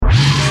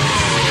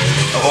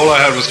all I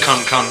heard was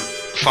cunt,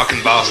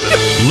 fucking bastard.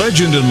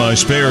 Legend in My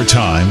Spare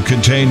Time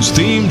contains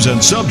themes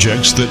and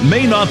subjects that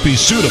may not be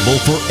suitable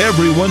for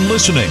everyone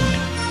listening.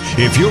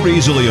 If you're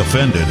easily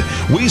offended,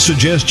 we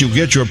suggest you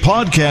get your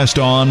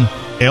podcast on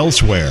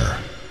elsewhere.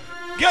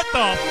 Get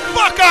the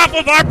fuck off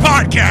of our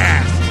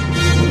podcast!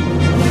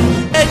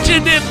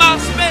 Legend in My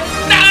Spare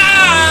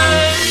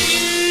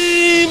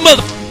Time,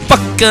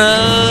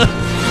 motherfucker!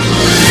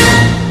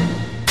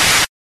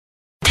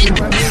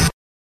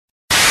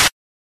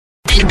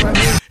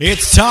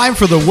 It's time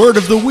for the Word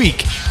of the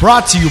Week,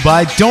 brought to you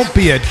by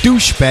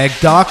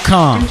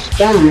Don'tBeADouchebag.com.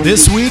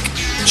 This week,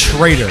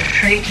 traitor.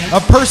 A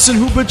person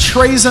who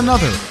betrays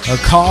another, a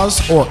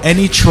cause, or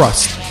any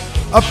trust.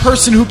 A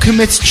person who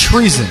commits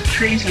treason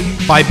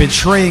by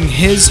betraying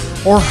his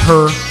or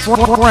her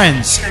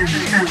friends.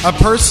 A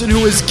person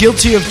who is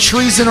guilty of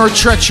treason or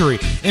treachery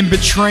in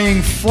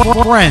betraying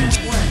friends.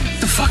 What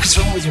the fuck is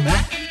wrong with you,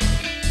 Matt?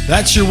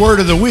 That's your Word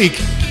of the Week.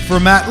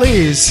 For Matt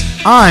Lees,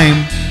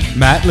 I'm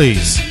Matt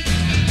Lees.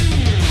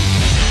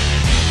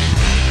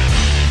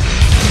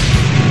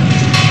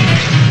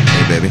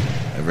 Hey, baby,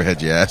 ever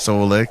had your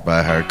asshole licked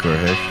by a hardcore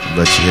head?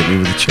 Let you hit me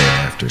with a chair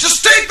after.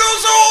 Just take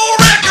those old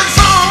records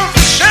off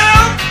the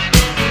shelf.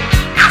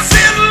 I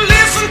sit and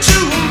listen to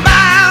them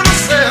by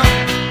myself.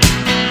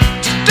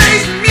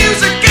 Today's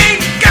music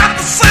ain't got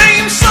the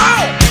same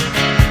soul.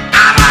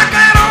 I like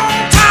that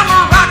old time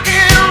of rock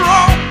and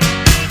roll.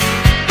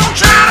 Don't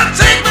try to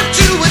take me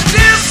to a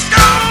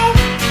disco.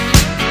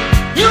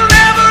 You'll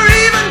never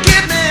even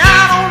get me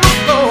out on the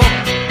floor.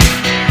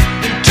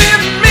 In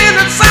 10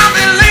 minutes I'll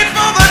be late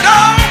for the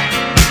door.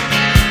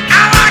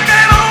 I like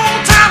that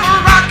old time of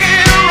rock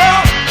and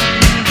roll.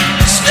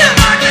 Still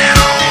like that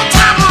old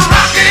time of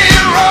rock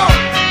and roll.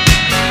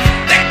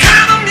 That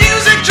kind of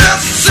music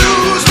just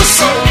soothes my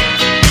soul.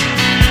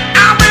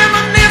 I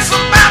reminisce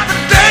about the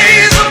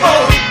days of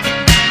old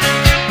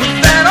with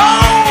that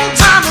old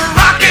time of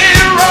rock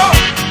and roll.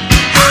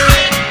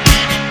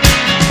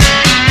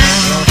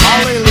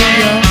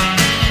 Hallelujah.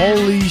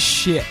 Holy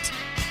shit.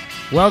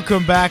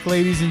 Welcome back,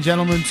 ladies and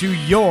gentlemen, to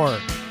your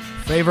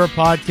favorite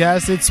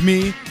podcast. It's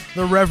me,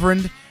 the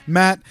Reverend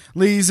Matt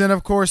Lees, and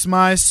of course,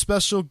 my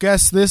special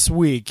guest this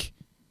week.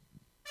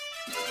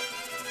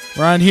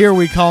 Around here,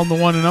 we call him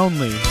the one and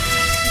only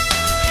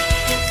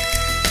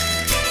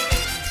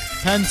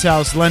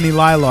Penthouse Lenny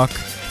Lilac.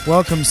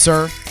 Welcome,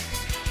 sir.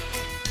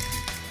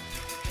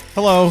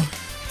 Hello.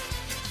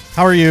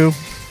 How are you?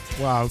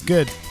 Wow,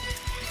 good.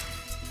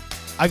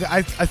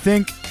 I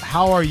think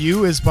how are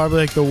you is probably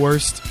like the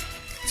worst.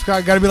 It's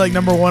got to be like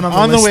number one on the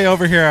list. On the way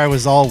over here, I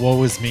was all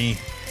woe is me.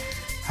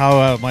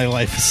 How my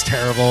life is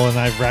terrible and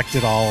I've wrecked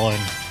it all.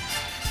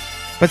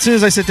 But as soon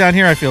as I sit down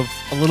here, I feel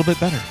a little bit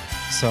better.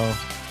 So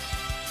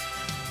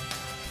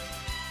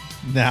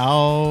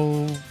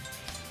now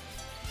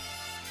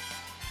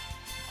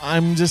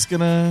I'm just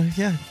gonna,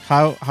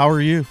 How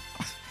are you?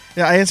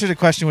 Yeah, I answered a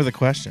question with a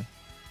question.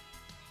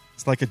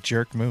 It's like a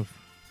jerk move.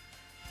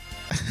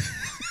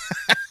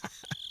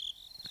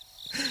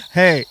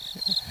 Hey.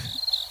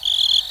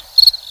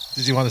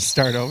 Did you want to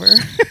start over?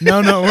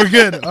 No, we're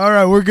good. All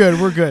right, we're good.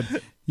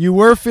 You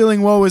were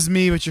feeling woe is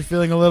me, but you're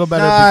feeling a little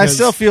better. I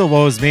still feel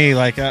woe is me.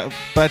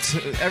 But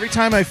every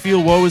time I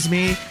feel woe is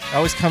me, it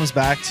always comes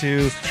back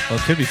to, well,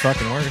 it could be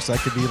fucking worse. I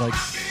could be like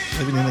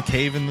living in a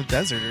cave in the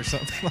desert or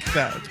something like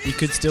that. You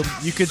could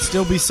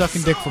still be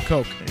sucking dick for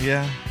coke.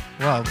 Yeah.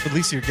 Well, at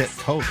least you get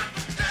coke,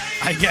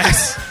 I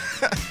guess.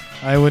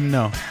 I wouldn't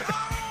know.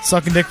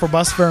 Sucking dick for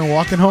bus fare and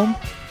walking home?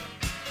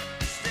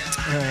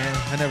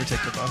 I never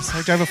take the bus.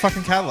 I drive a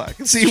fucking Cadillac.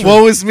 See,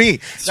 woe is me.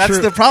 That's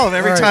the problem.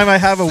 Every time I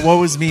have a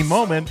woe is me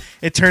moment,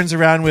 it turns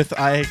around with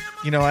I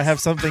have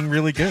something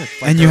really good.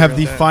 And you have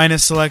the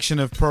finest selection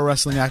of pro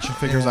wrestling action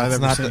figures I've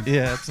ever seen.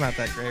 It's not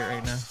that great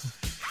right now.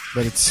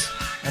 But it's...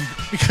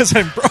 because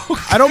I'm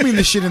broke. I don't mean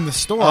the shit in the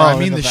store. I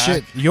mean the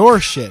shit. Your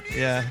shit.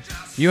 Yeah.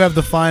 You have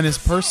the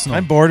finest personal.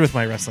 I'm bored with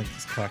my wrestling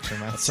collection.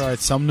 That's all right.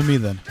 Some to me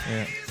then.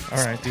 Yeah.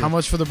 All right, dude. How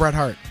much for the Bret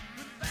Hart?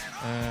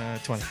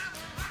 20.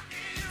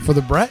 For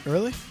the Bret?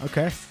 Really?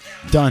 Okay.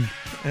 Done.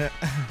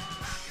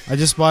 I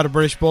just bought a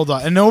British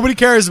Bulldog. And nobody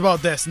cares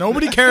about this.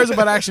 Nobody cares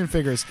about action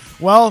figures.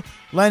 Well,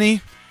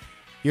 Lenny,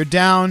 you're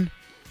down.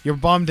 You're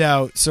bummed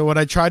out. So what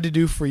I tried to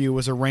do for you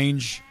was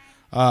arrange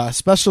a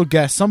special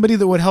guest. Somebody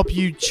that would help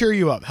you cheer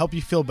you up. Help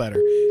you feel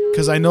better.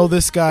 Because I know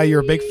this guy.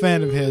 You're a big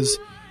fan of his.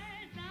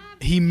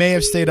 He may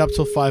have stayed up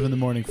till 5 in the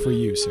morning for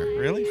you, sir.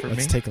 Really? For me?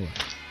 Let's take a look.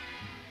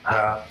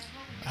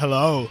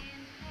 Hello.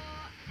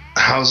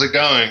 How's it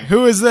going?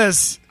 Who is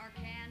this?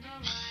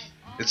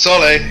 It's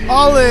Ollie.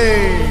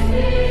 Ollie!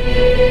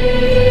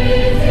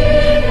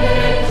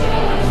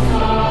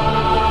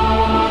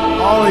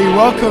 Ollie,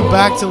 welcome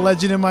back to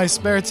Legend in My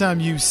Spare Time,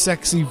 you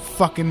sexy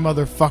fucking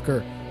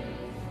motherfucker.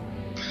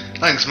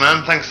 Thanks,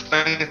 man. Thanks for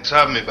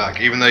having me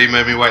back, even though you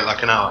made me wait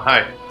like an hour.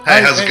 Hey,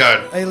 how's it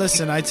going? Hey,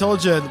 listen, I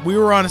told you we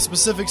were on a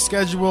specific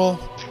schedule,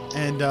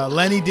 and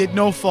Lenny did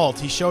no fault.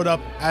 He showed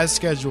up as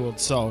scheduled,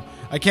 so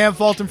I can't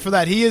fault him for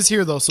that. He is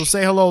here, though, so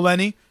say hello,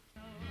 Lenny.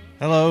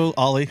 Hello,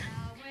 Ollie.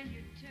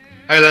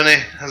 Hey,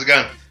 Lenny. How's it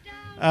going?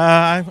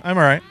 I'm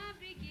all right.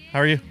 How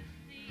are you?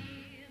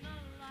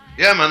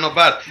 Yeah, man, not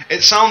bad.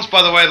 It sounds,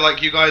 by the way,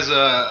 like you guys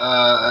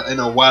are in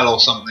a well or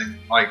something.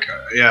 Like,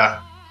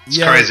 it's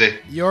crazy.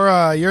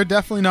 You're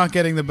definitely not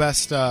getting the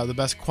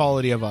best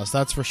quality of us.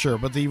 That's for sure.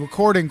 But the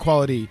recording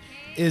quality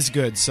is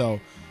good.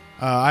 So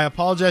I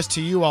apologize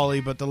to you,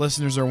 Ollie, but the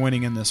listeners are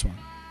winning in this one.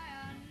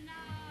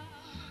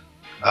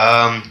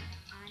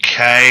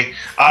 Okay.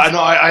 No,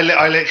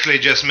 I literally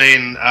just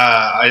mean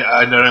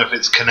I don't know if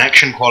it's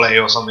connection quality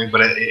or something,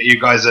 but you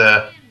guys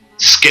are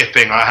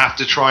skipping. I have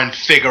to try and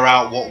figure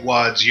out what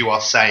words you are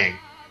saying.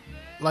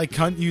 Like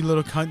cunt, you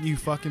little cunt, you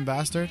fucking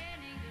bastard.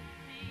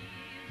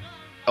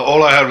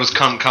 All I heard was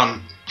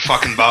cunt,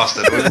 fucking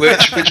bastard,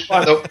 which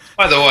by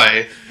the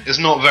way is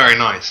not very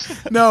nice.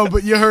 No,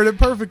 but you heard it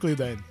perfectly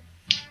then.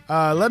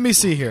 Let me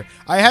see here.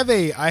 I have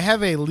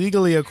a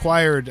legally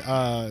acquired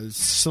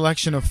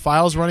selection of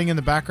files running in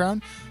the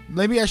background.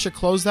 Maybe I should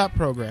close that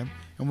program,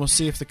 and we'll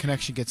see if the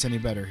connection gets any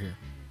better here.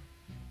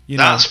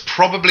 That's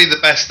probably the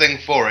best thing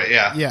for it,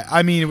 yeah. Yeah,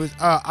 I mean, it was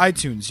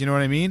iTunes, you know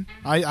what I mean?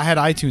 I had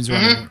iTunes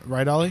running,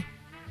 right, Ollie?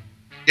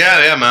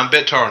 Yeah, man,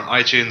 BitTorrent,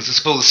 iTunes,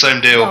 it's all the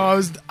same deal. No, it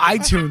was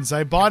iTunes.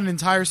 I bought an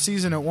entire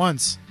season at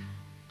once.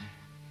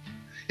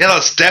 Yeah,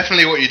 that's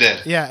definitely what you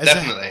did. Yeah,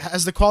 definitely.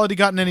 Has the quality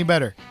gotten any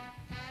better?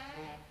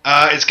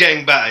 It's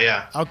getting better,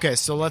 yeah. Okay,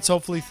 so let's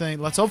hopefully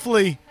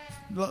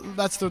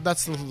that's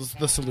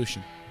the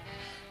solution.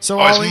 So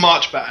Ollie, it's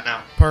much better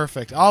now.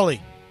 Perfect.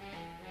 Ollie.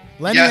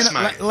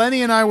 Mate.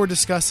 Lenny and I were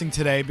discussing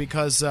today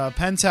because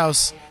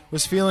Penthouse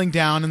was feeling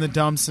down in the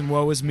dumps and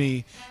woe is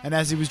me, and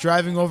as he was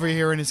driving over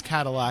here in his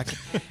Cadillac,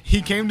 he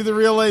came to the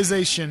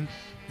realization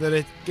that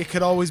it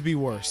could always be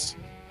worse.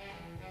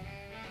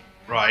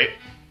 Right.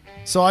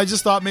 So I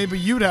just thought maybe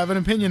you'd have an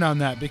opinion on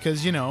that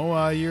because you're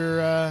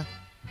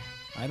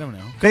I don't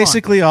know.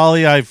 Basically,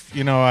 Ollie, I'm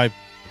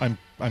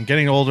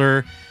getting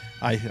older.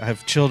 I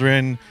have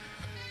children.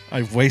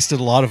 I've wasted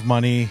a lot of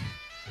money.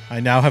 I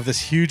now have this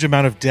huge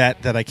amount of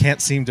debt that I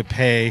can't seem to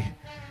pay,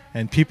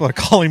 and people are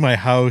calling my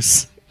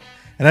house,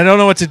 and I don't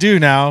know what to do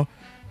now.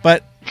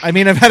 But I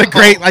mean, I've had a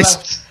great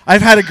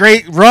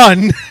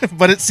run,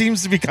 but it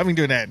seems to be coming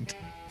to an end.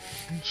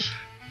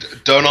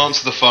 Don't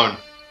answer the phone.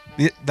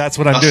 That's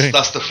what I'm doing.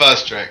 That's the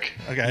first trick.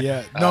 Okay.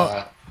 Yeah.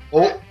 No.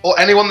 Or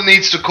anyone that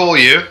needs to call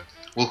you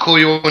will call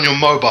you on your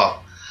mobile.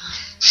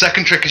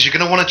 Second trick is you're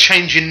going to want to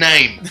change your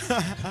name.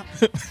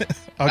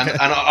 Okay.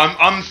 And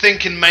I'm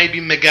thinking maybe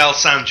Miguel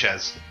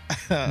Sanchez.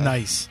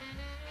 Nice.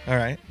 All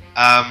right.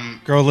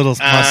 Grow a little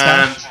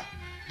mustache.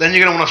 Then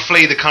you're going to want to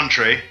flee the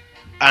country,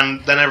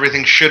 and then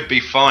everything should be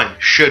fine.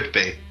 Should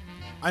be.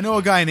 I know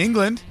a guy in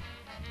England.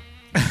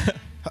 Who's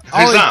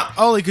that?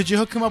 Ollie, could you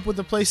hook him up with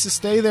a place to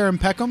stay there in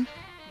Peckham?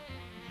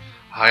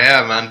 Oh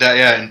yeah, man.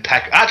 In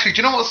Peckham. Actually,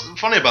 do you know what's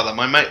funny about that?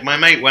 My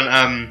mate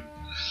went.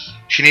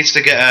 She needs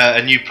to get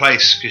a new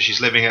place because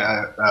she's living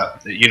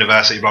at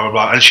university, blah blah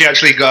blah, and she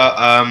actually got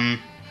a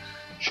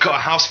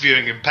house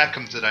viewing in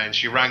Peckham today, and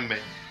she rang me.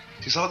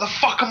 She's like, "What the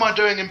fuck am I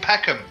doing in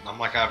Peckham?" I'm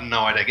like, "I have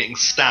no idea. Getting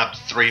stabbed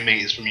 3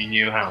 meters from your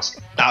new house.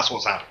 That's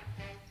what's happening."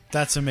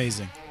 That's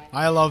amazing.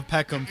 I love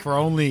Peckham for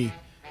only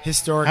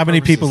historic. How many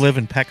purposes. people live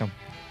in Peckham?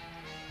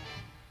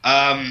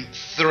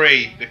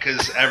 3,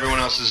 because everyone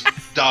else has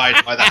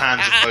died by the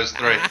hands of those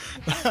 3.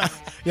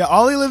 Yeah,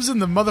 Ollie lives in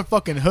the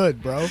motherfucking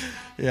hood, bro.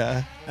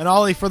 Yeah. And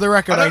Ollie, for the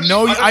record, I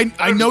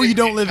know you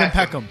don't live in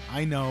Peckham. Peckham.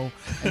 I know,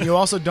 and you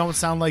also don't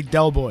sound like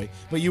Del Boy,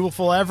 but you will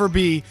forever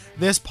be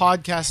this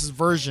podcast's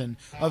version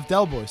of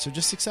Del Boy. So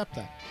just accept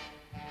that.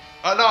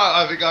 No,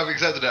 I've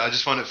accepted it. I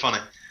just find it funny.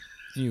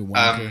 You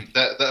wanker.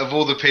 That of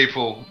all the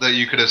people that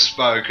you could have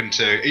spoken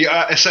to,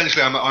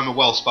 essentially, I'm a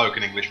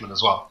well-spoken Englishman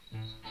as well,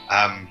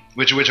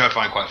 which I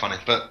find quite funny.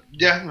 But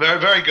yeah, very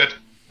very good.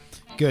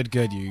 Good,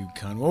 you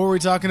cunt. What were we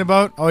talking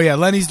about? Oh yeah,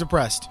 Lenny's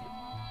depressed.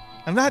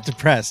 I'm not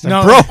depressed.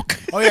 I'm broke.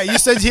 Oh yeah, you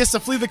said he has to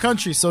flee the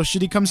country. So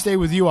should he come stay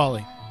with you,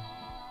 Ollie?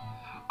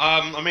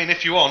 I mean,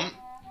 if you want,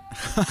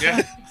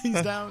 yeah.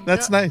 He's down.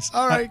 That's nice.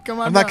 All right, come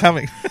on. I'm not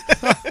coming.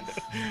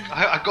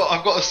 I've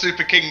got a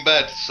super king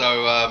bed,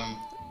 so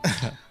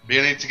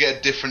you need to get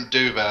a different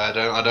duvet.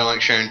 I don't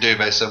like sharing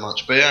duvet so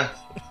much, but yeah,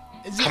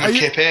 come and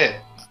kip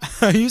here.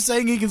 Are you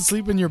saying he can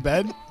sleep in your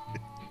bed?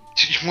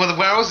 Well,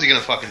 where else is he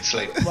gonna fucking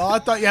sleep? Well, I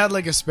thought you had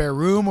like a spare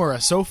room or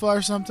a sofa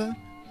or something.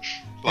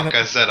 Like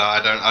I said,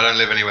 I don't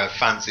live anywhere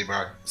fancy,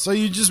 bro. So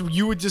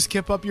you would just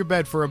kip up your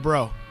bed for a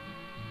bro?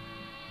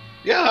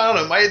 Yeah, I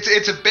don't know.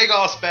 It's a big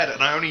ass bed,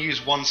 and I only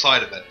use one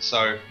side of it.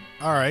 So.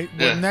 All right.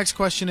 Yeah. Well, the next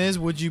question is: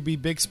 would you be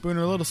big spoon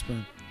or little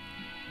spoon?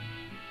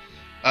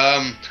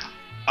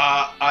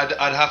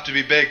 I'd have to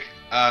be big,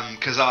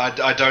 because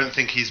I don't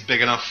think he's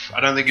big enough.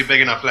 I don't think you're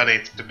big enough,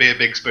 Lenny, to be a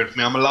big spoon for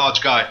me. I'm a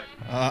large guy.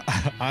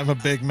 I'm a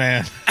big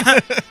man,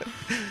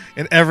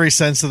 in every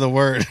sense of the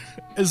word.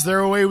 Is there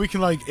a way we can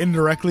like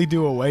indirectly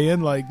do a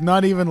weigh-in? Like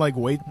not even like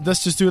weight.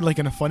 Let's just do it like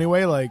in a funny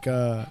way. Like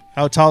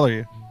how tall are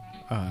you?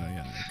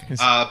 Yeah. Okay.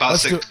 About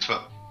 6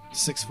 foot.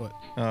 6 foot.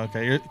 Oh,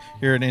 okay,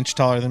 you're an inch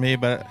taller than me,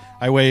 but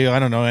I weigh, I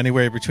don't know,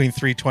 anywhere between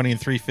 320 and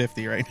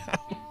 350 right now.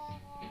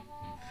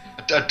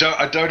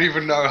 I don't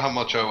even know how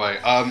much I weigh.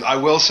 I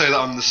will say that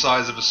I'm the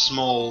size of a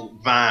small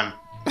van.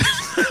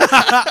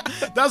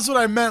 That's what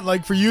I meant.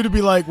 Like for you to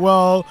be like,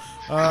 well,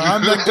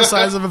 I'm like the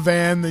size of a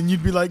van, then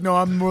you'd be like, no,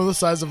 I'm more the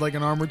size of like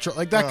an armored truck,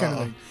 like that kind of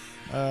thing.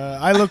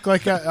 I look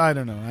like I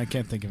don't know. I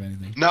can't think of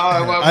anything. No,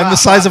 well, I'm the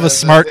size of a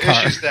smart car.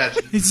 The issue's dead.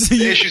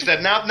 The issue's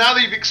dead. Now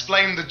that you've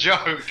explained the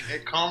joke,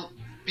 it can't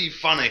be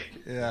funny.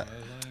 Yeah.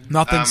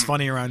 Nothing's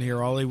funny around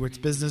here, Ollie. It's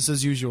business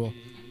as usual.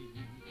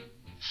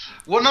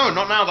 Well, no,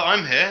 not now that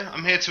I'm here.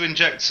 I'm here to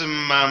inject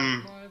some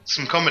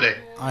comedy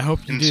I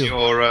hope you into do.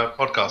 your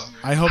podcast.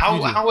 I hope you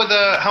do.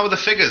 How are the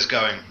figures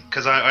going?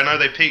 Because I know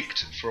they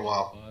peaked for a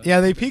while. Yeah,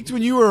 they peaked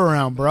when you were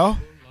around, bro.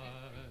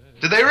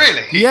 Did they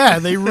really? Yeah,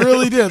 they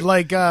really did.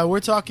 Like, we're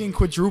talking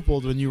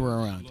quadrupled when you were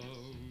around.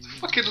 I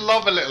fucking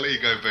love a little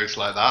ego boost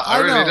like that. I I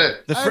really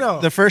know.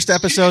 do. The first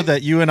episode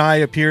that you and I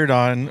appeared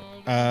on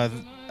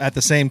at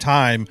the same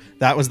time,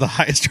 that was the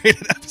highest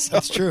rated episode.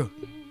 That's true.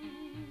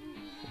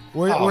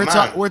 We're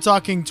man. we're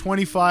talking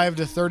 25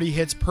 to 30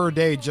 hits per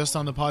day just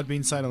on the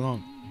Podbean site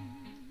alone,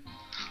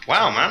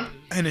 Wow, man.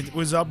 and it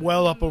was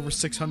well up over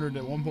 600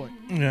 at one point.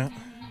 Yeah.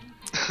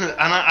 And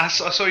I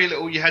saw you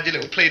had your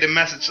little pleading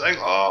message saying,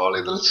 "Oh,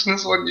 Ollie, the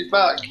listeners want you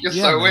back. You're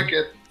Yeah, so man.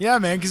 wicked." Yeah,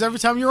 man, because every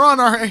time you're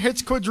on, our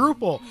hits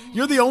quadruple.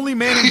 You're the only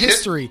man in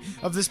history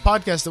of this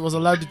podcast that was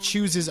allowed to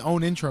choose his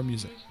own intro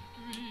music.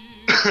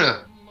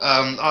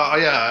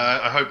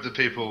 I hope the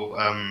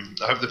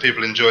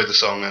people enjoy the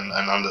song and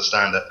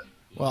understand it.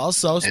 Well,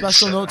 also,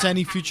 special note to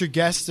any future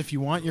guests, if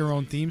you want your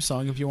own theme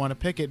song, if you want to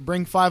pick it,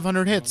 bring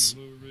 500 hits.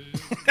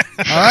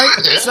 All right?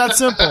 It's that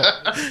simple.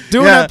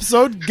 Do an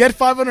episode, get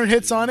 500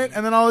 hits on it,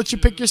 and then I'll let you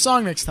pick your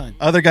song next time.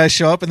 Other guys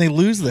show up and they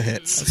lose the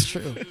hits. That's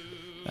true.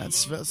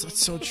 That's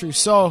so true.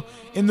 So,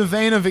 in the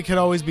vein of it could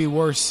always be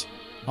worse,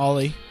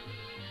 Ollie,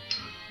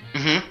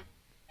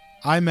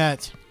 I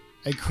met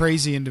a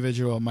crazy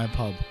individual at my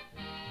pub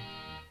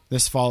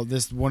this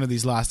one of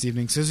these last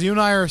evenings. Because you and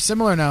I are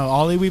similar now,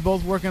 Ollie. We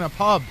both work in a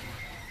pub.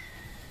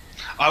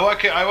 I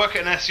work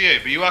at an SU,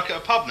 but you work at a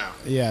pub now.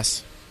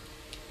 Yes.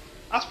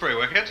 That's pretty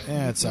wicked.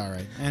 Yeah, it's all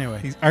right.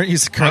 Anyway, Aren't you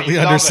currently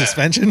I under love it.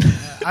 suspension?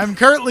 I'm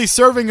currently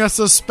serving a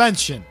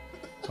suspension.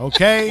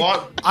 Okay?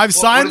 What? I've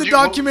signed what the did you-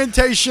 what-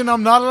 documentation.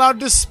 I'm not allowed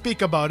to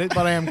speak about it,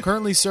 but I am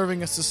currently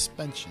serving a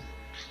suspension.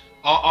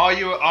 Are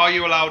you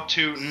allowed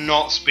to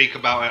not speak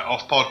about it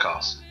off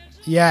podcast?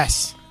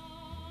 Yes.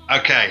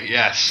 Okay,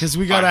 yes. Because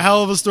we got a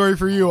hell of a story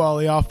for you,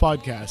 Ollie, off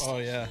podcast. Oh,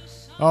 yeah.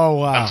 Oh,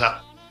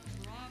 wow.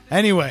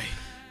 Anyway.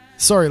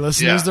 Sorry,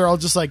 listeners. Yeah. They're all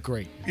just like,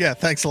 great. Yeah,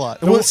 thanks a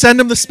lot. We'll send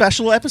them the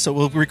special episode.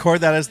 We'll record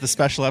that as the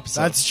special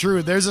episode. That's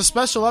true. There's a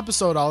special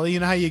episode, Ollie.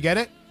 You know how you get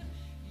it?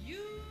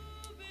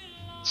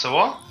 So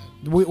what?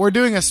 We're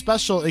doing a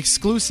special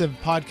exclusive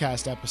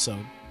podcast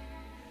episode.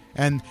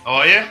 And Oh,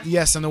 are you?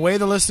 yes, and the way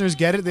the listeners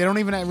get it, they don't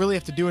even really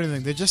have to do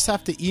anything. They just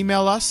have to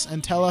email us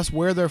and tell us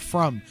where they're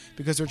from,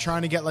 because we're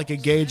trying to get like a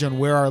gauge on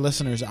where our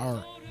listeners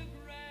are.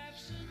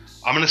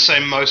 I'm gonna say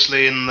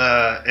mostly in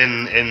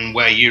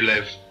where you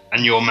live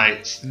and your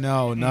mates.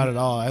 No, not at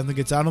all. I don't think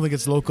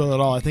it's local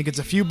at all. I think it's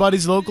a few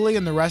buddies locally,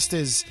 and the rest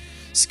is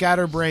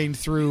scatterbrained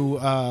through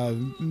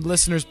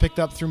listeners picked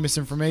up through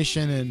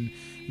misinformation and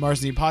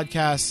Marsney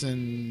podcasts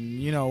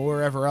and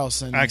wherever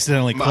else. And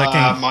accidentally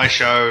clicking. My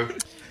show.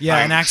 yeah,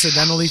 and thanks.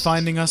 accidentally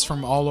finding us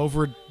from all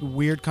over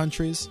weird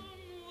countries.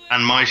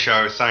 And my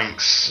show,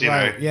 thanks. You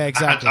Right, know, yeah,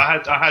 exactly. I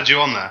had you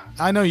on there.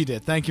 I know you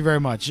did. Thank you very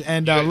much.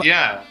 And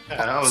Yeah,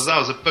 that was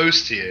a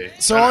boost to you.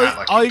 so Don't act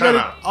like all it. you Don't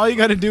gotta act. all you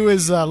gotta do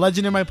is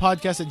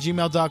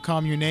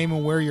legendinmypodcast@gmail.com, your name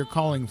and where you're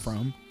calling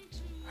from,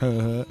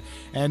 and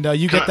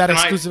you get that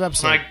exclusive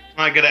episode. Can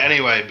I get it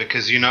anyway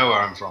because you know where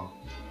I'm from?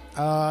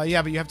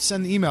 Yeah, but you have to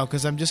send the email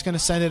because I'm just gonna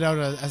send it out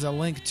as a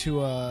link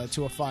to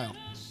a file.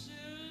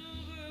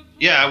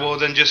 Yeah, well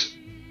then just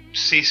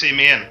CC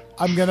me in.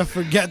 I'm gonna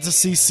forget to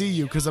CC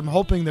you because I'm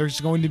hoping there's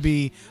going to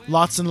be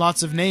lots and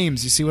lots of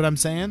names. You see what I'm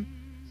saying?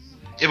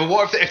 Yeah, but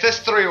what if there's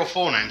 3 or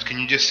 4 names? Can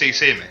you just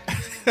CC me?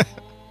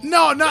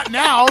 No, not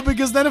now,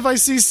 because then if I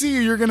CC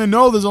you, you're going to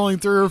know there's only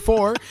 3 or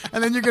 4,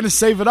 and then you're going to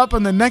save it up,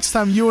 and the next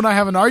time you and I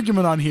have an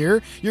argument on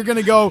here, you're going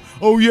to go,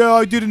 oh yeah,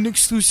 I did an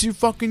exclusive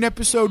fucking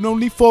episode, and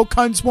only 4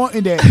 cunts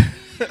wanted it.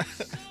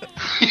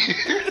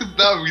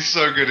 That would be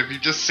so good if you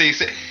just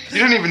CC. You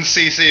didn't even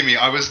CC me.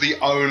 I was the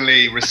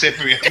only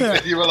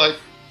recipient. You were like,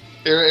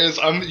 here it is.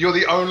 You're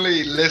the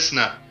only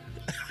listener.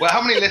 Well,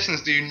 how many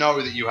listeners do you know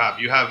that you have?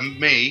 You have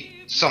me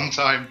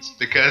sometimes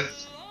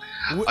because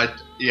I've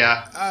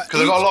got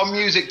a lot of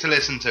music to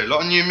listen to, a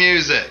lot of new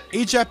music.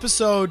 Each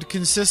episode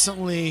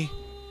consistently,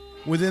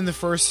 within the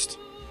first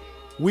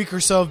week or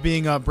so of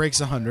being up, breaks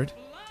 100.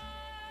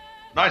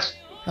 Nice.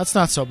 That's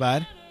not so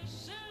bad.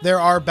 There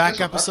are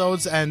back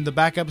episodes, and the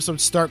back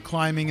episodes start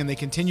climbing, and they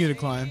continue to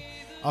climb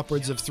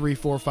upwards of 300,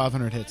 400,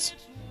 500 hits.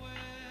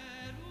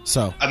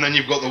 So And then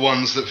you've got the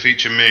ones that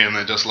feature me, and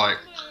they're just like,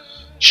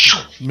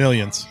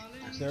 Millions.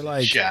 they're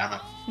like, yeah.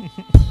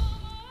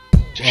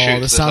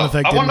 the sound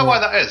effect I didn't wonder why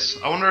work. that is.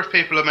 I wonder if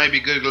people are maybe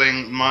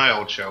Googling my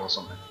old show or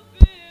something.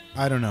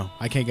 I don't know.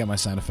 I can't get my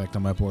sound effect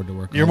on my board to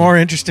work. You're more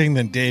interesting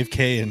than Dave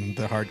K and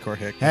the Hardcore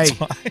Hick. That's Hey.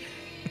 why.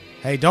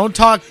 Hey, don't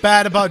talk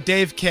bad about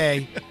Dave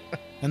K.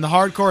 And the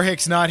Hardcore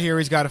Hick's not here.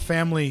 He's got a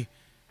family.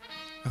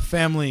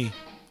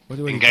 What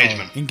do we call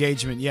Engagement. it?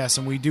 Engagement. Yes,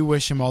 and we do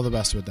wish him all the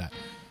best with that.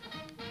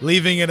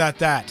 Leaving it at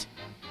that.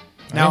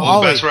 Now,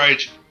 All the Ollie, best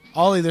Rage.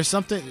 Ollie, there's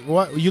something.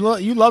 What you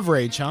love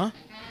Rage, huh?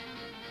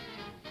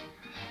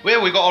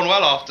 Well, we got on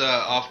well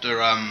after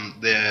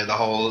the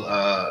whole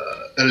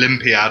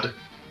Olympiad.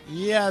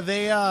 Yeah,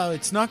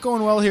 it's not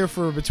going well here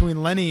for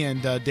between Lenny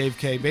and Dave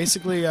K.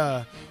 Basically,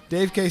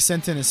 Dave K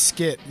sent in a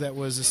skit that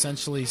was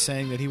essentially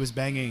saying that he was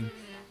banging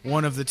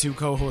one of the two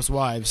co-host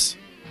wives,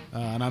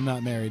 and I'm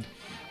not married.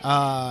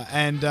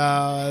 And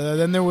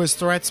then there was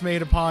threats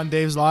made upon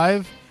Dave's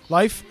life.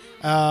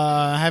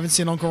 I haven't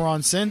seen Uncle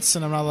Ron since,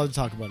 and I'm not allowed to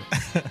talk about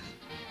it.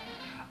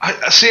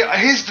 I see.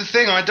 Here's the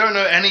thing. I don't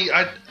know any.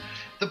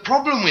 The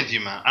problem with you,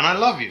 Matt, and I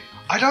love you.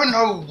 I don't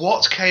know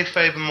what's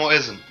kayfabe and what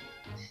isn't.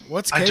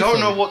 What's I don't kayfabe?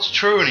 know what's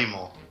true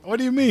anymore. What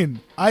do you mean?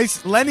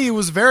 Lenny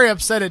was very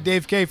upset at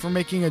Dave K for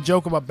making a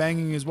joke about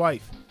banging his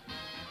wife.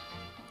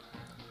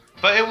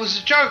 But it was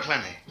a joke,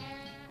 Lenny.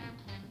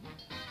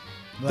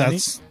 Lenny?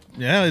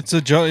 It's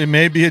a joke. It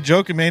may be a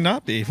joke. It may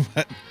not be.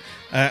 But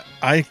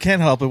I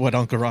can't help it what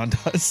Uncle Ron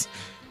does.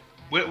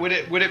 Would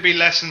it be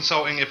less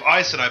insulting if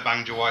I said I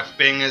banged your wife,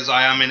 being as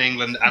I am in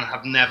England and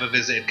have never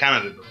visited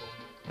Canada before?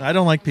 I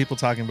don't like people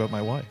talking about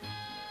my wife.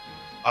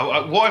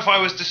 What if I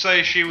was to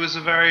say she was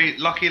a very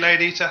lucky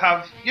lady to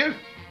have you?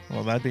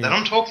 Well, that'd be. Then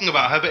I'm talking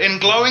about her, but in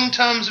glowing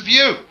terms of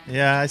you.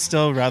 Yeah, I'd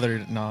still rather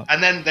not.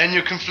 And then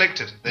you're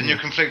conflicted. Then you're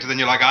conflicted.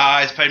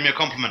 He's paid me a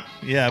compliment.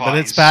 Yeah, but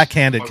it's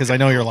backhanded because I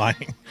know you're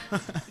lying.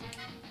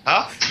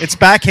 Huh? It's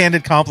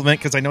backhanded compliment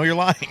because I know you're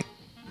lying.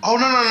 Oh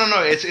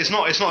no! It's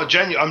not a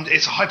genuine.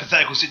 It's a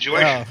hypothetical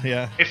situation. Oh,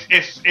 yeah.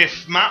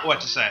 If Matt were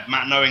to say it,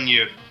 Matt knowing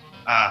you,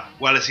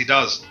 well as he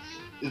does,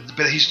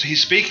 but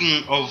he's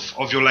speaking of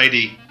your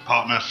lady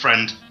partner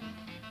friend.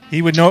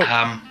 He would know.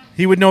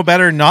 He would know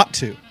better not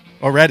to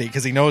already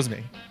because he knows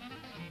me.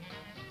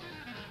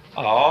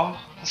 Oh,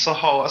 that's a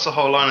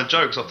whole line of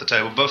jokes off the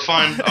table. But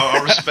fine,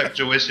 I'll respect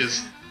your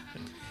wishes.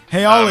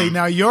 Hey, Ollie,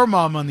 now your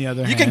mom, on the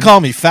other hand. You can call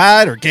me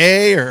fat or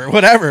gay or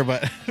whatever,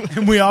 but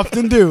And we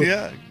often do.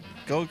 yeah,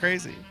 go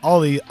crazy.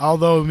 Ollie,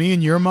 although me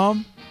and your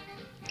mom,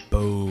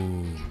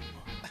 boom.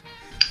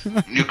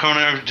 You're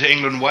coming over to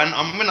England when?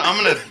 I'm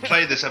gonna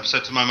play this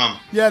episode to my mum.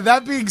 Yeah,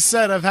 that being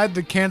said, I've had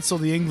to cancel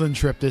the England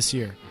trip this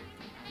year.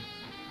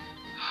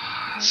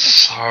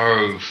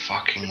 So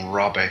fucking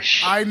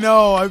rubbish. I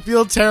know. I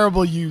feel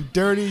terrible, you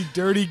dirty,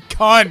 dirty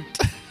cunt.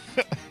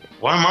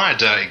 Why am I a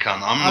dirty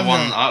cunt? I'm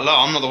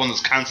not the one that's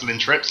cancelling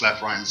trips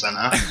left, right, and centre.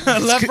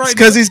 Left, It's right,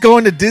 because he's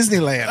going to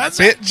Disneyland. That's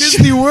bitch. it.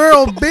 Disney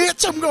World,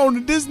 bitch. I'm going to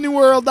Disney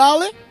World,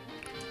 Ollie.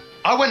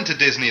 I went to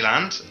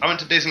Disneyland. I went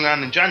to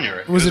Disneyland in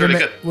January. It was really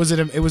good.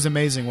 It was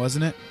amazing,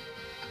 wasn't it?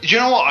 Do you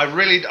know what?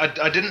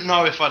 I didn't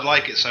know if I'd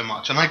like it so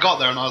much, and I got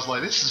there and I was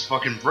like, this is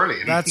fucking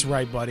brilliant. That's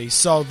right, buddy.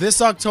 So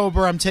this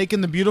October, I'm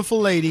taking the beautiful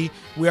lady.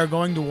 We are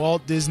going to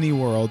Walt Disney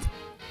World.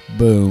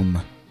 Boom.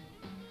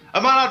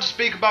 Am I allowed to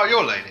speak about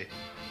your lady?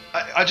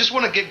 I just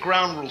want to get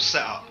ground rules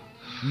set up.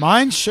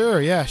 Mine?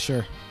 Sure. Yeah,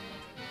 sure.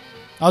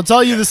 I'll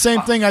tell you the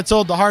same thing I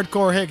told the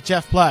hardcore hick,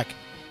 Jeff Black.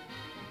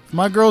 If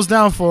my girl's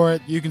down for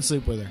it, you can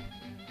sleep with her.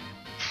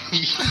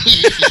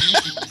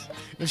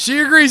 If she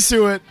agrees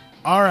to it,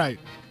 all right.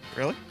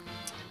 Really?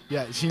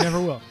 Yeah, she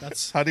never will.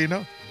 How do you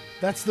know?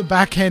 That's the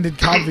backhanded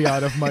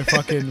caveat of my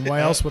fucking.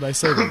 Why else would I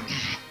say that?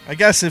 I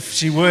guess if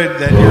she would,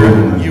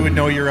 then you would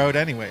know you're out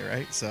anyway,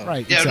 right? So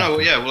Right. Yeah, exactly. no,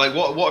 yeah. Like,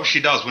 what if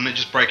she does? Wouldn't it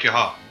just break your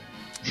heart?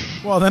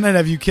 Well, then I'd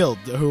have you killed,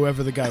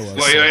 whoever the guy was.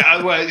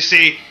 Well, you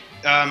see,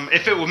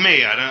 if it were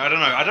me, I don't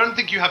know. I don't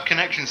think you have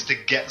connections to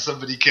get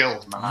somebody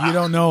killed, man. You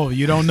don't know.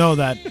 You don't know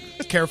that.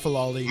 Careful,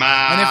 Ollie.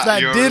 Man, And if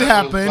that you're did a little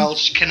happen,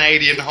 Welsh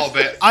Canadian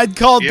hobbit. I'd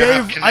call You Dave.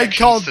 have I'd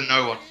connections to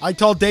no one. I'd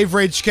call Dave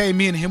Rage K.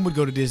 Me and him would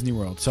go to Disney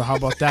World. So how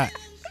about that?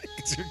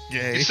 you're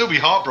gay. You'd still be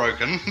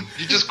heartbroken.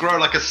 You just grow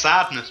like a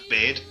sadness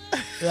beard.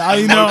 I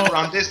and know. walk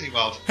around Disney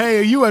World.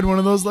 Hey, you had one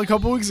of those like, a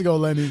couple weeks ago,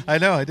 Lenny. I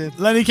know, I did.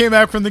 Lenny came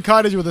back from the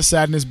cottage with a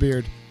sadness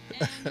beard.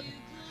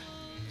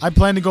 I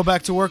plan to go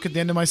back to work at the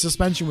end of my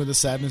suspension with a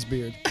sadness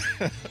beard.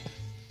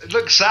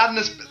 Look,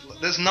 sadness.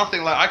 There's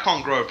nothing like I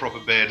can't grow a proper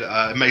beard.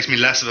 It makes me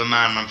less of a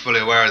man, and I'm fully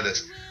aware of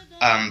this.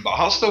 But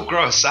I'll still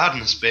grow a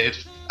sadness beard,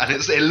 and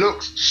it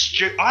looks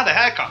stupid. I had a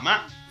haircut,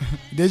 man.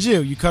 Did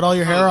you? You cut all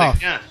your hair off?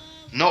 Yeah,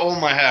 not all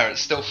my hair. It's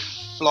still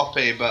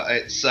floppy, but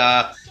it's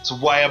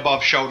way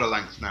above shoulder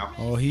length now.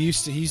 Oh, he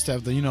used to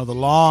have the the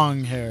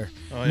long hair.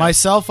 Oh, yeah.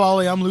 Myself,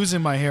 Ollie, I'm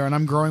losing my hair and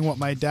I'm growing what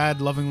my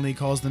dad lovingly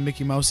calls the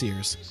Mickey Mouse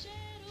ears.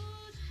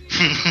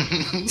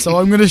 So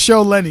I'm gonna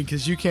show Lenny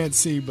because you can't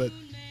see, but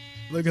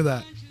look at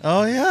that.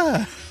 Oh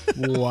yeah.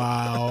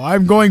 Wow,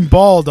 I'm going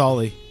bald,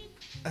 Ollie.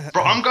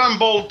 Bro, I'm going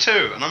bald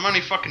too, and I'm only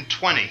fucking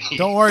 20.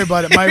 Don't worry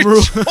about it.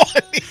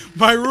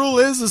 My rule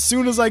is as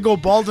soon as I go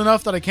bald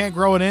enough that I can't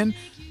grow it in,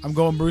 I'm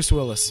going Bruce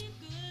Willis.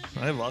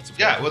 I have lots of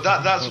Yeah, hair. well,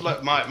 that's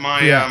like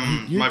my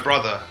Yeah, you- my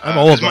brother. I'm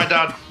old, 'cause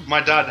though.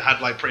 my dad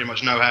had like pretty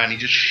much no hair, and he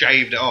just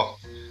shaved it off.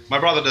 My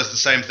brother does the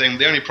same thing.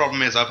 The only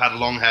problem is I've had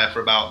long hair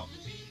for about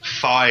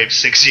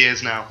 5-6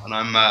 years now, and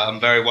I'm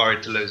very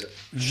worried to lose it.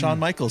 Shawn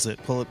Michaels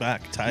it. Pull it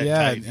back. Tie it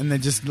Yeah, tight. and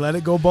then just let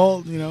it go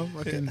bald. You know,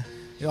 fucking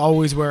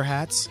always wear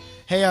hats.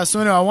 Hey, so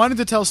anyway, I wanted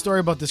to tell a story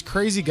about this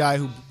crazy guy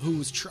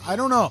who's I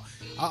don't know.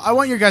 I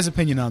want your guys'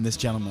 opinion on this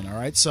gentleman. All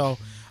right, so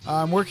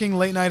I'm working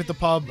late night at the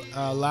pub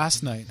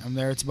last night. I'm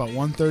there. It's about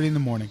 1:30 in the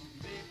morning.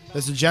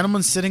 There's a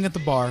gentleman sitting at the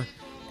bar,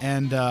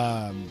 and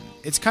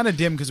it's kind of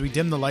dim because we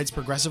dim the lights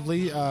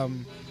progressively.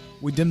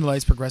 We dim the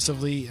lights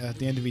progressively at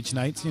the end of each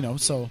night. You know,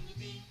 so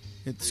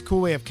it's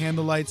cool. We have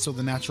candlelight, so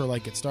the natural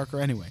light gets darker.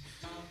 Anyway.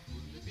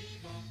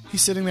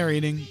 He's sitting there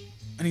eating,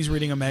 and he's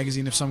reading a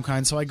magazine of some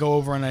kind. So I go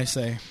over and I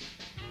say,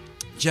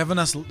 "Do you have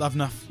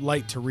enough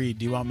light to read?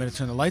 Do you want me to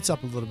turn the lights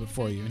up a little bit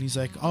for you?" And he's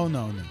like, "Oh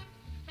no."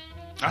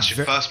 That's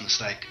your first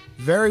mistake.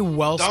 Very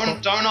well.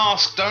 Don't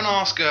ask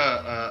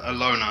a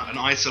loner, an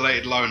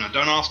isolated loner.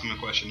 Don't ask him a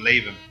question.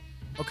 Leave him.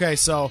 Okay,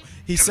 so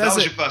he That says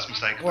was it. your first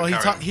mistake. Well,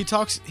 Carry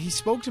on. he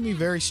spoke to me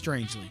very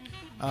strangely,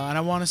 and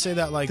I want to say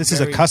that like This is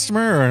a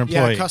customer or an Yeah,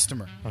 employee? a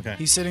customer. Okay.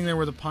 He's sitting there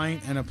with a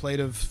pint and a plate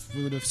of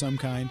food of some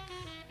kind.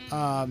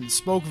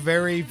 Spoke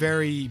very,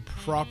 very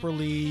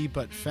properly,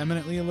 but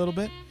femininely a little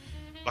bit.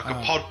 Like a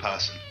pod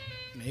person.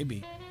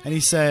 Maybe. And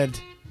he said,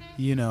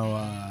 you know,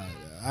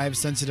 I have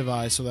sensitive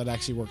eyes, so that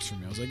actually works for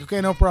me. I was like,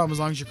 okay, no problem, as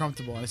long as you're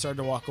comfortable. And I started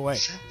to walk away.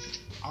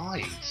 Sensitive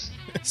eyes.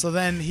 So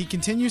then he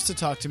continues to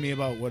talk to me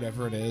about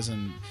whatever it is,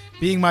 and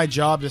being my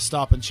job to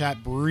stop and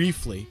chat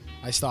briefly,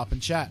 I stop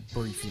and chat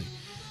briefly.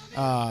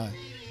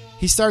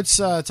 He starts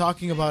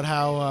talking about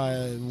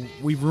how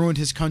we've ruined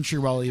his country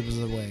while he was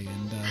away,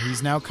 and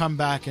he's now come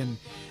back, and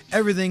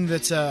everything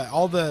that's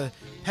all the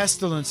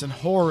pestilence and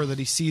horror that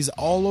he sees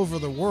all over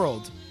the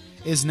world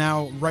is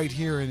now right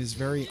here in his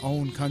very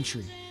own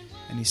country.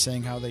 And he's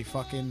saying how they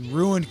fucking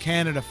ruined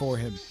Canada for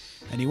him,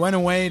 and he went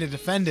away to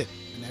defend it,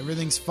 and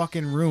everything's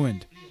fucking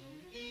ruined.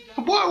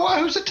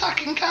 Who's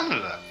attacking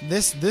Canada?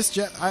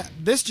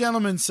 This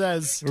gentleman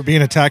says. We're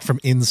being attacked from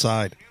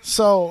inside.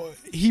 So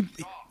he,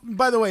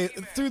 by the way,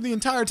 through the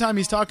entire time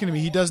he's talking to me,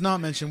 he does not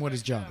mention what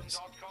his job is,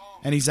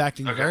 and he's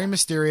acting very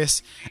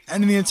mysterious.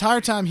 And the entire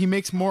time, he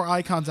makes more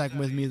eye contact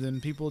with me than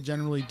people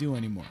generally do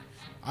anymore.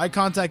 Eye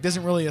contact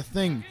isn't really a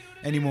thing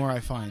anymore, I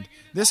find.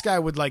 This guy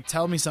would like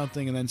tell me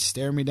something and then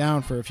stare me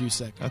down for a few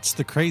seconds. That's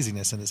the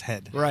craziness in his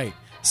head. Right.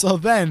 So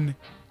then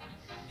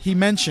he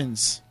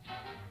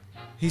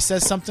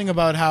says something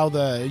about how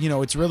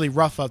it's really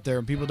rough out there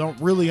and people don't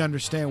really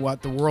understand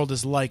what the world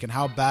is like and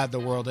how bad the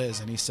world is.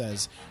 And he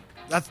says,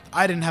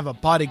 I didn't have a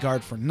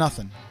bodyguard for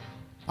nothing.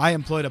 I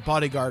employed a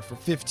bodyguard for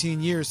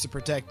 15 years to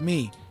protect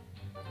me.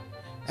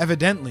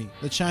 Evidently,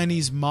 the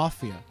Chinese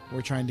mafia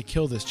were trying to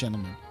kill this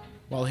gentleman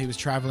while he was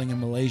traveling in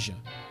Malaysia,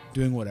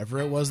 doing whatever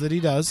it was that he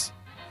does,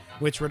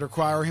 which would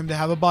require him to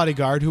have a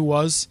bodyguard who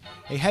was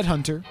a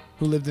headhunter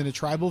who lived in a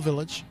tribal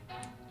village,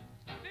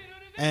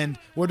 and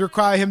would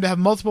require him to have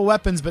multiple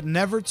weapons but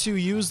never to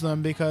use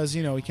them because,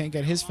 he can't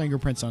get his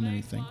fingerprints on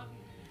anything.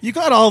 You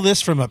got all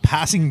this from a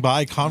passing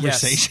by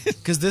conversation?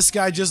 Because this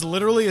guy just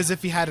literally, as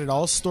if he had it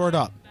all stored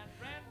up,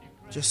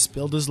 just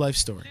spilled his life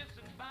story.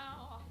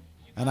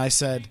 And I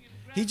said,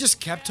 he just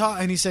kept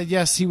talking, and he said,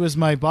 yes, he was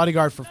my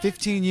bodyguard for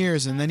 15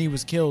 years, and then he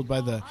was killed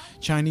by the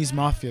Chinese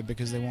mafia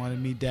because they wanted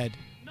me dead.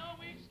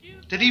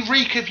 Did he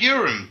reek of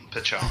urine,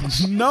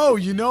 perchance? No,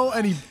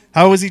 and he...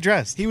 How was he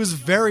dressed? He was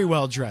very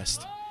well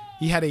dressed.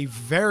 He had a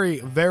very,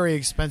 very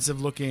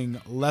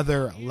expensive-looking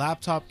leather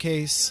laptop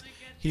case.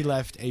 He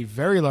left a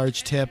very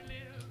large tip.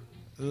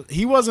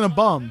 He wasn't a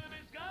bum,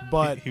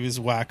 but... He was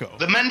wacko.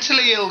 The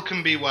mentally ill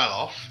can be well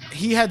off.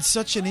 He had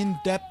such an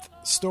in-depth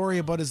story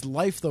about his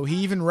life, though. He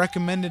even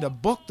recommended a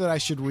book that I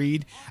should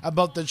read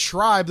about the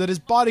tribe that his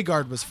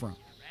bodyguard was from.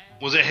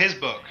 Was it his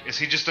book? Is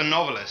he just a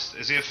novelist?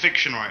 Is he a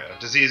fiction writer?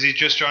 Is he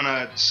just trying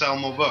to sell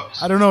more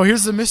books? I don't know.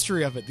 Here's the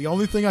mystery of it. The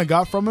only thing I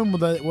got from him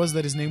was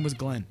that his name was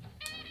Glenn.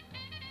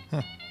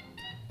 Huh.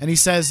 And he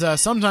says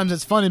sometimes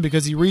it's funny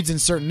because he reads in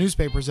certain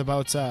newspapers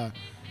about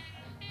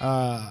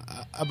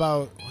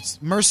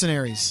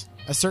mercenaries.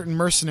 A certain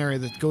mercenary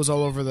that goes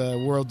all over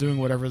the world doing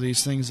whatever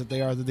these things that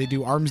they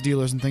do, arms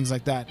dealers and things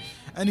like that.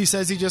 And he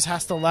says he just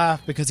has to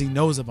laugh because he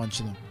knows a bunch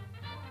of them.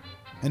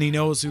 And he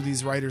knows who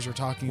these writers are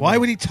talking about. Why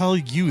would he tell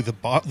you, the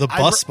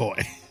bus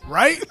boy?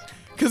 Right?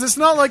 Because it's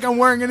not like I'm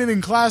wearing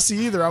anything classy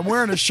either. I'm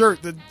wearing a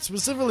shirt that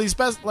specifically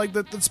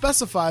that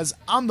specifies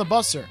I'm the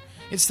busser.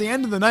 It's the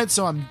end of the night,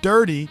 so I'm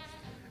dirty.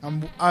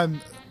 I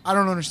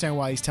don't understand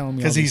why he's telling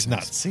me all Because these he's things.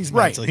 nuts. He's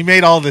right. mental. He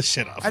made all this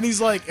shit up. And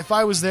he's like, if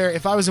I was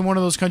in one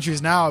of those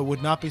countries now, I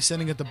would not be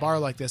sitting at the bar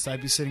like this.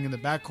 I'd be sitting in the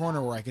back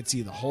corner where I could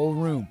see the whole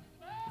room.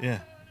 Yeah.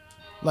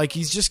 Like,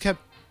 he's just kept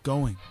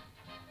going.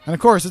 And, of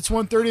course, it's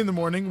 1:30 in the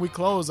morning. We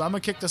close. I'm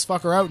going to kick this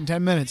fucker out in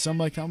 10 minutes. So I'm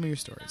like, tell me your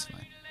story. It's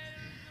fine.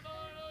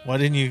 Why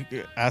didn't you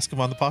ask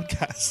him on the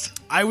podcast?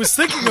 I was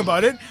thinking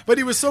about it, but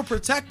he was so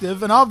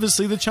protective, and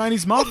obviously the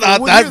Chinese mafia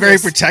Not wouldn't that hear very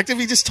this. protective.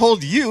 He just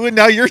told you, and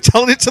now you're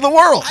telling it to the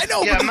world. I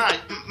know, Yeah, but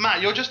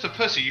Matt, you're just a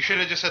pussy. You should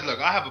have just said, look,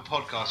 I have a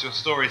podcast. Your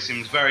story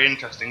seems very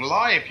interesting.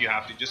 Lie if you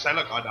have to. Just say,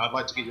 look, I'd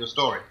like to get your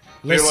story.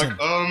 Listen.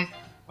 You're like,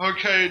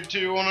 okay, do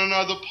you want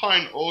another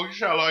pint or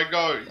shall I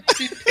go?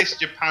 You pissed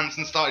your pants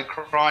and started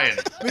crying.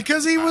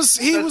 because he was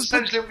That's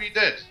essentially what you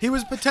did. he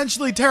was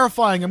potentially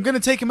terrifying. I'm going to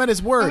take him at his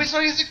I word. mean, so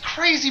he's a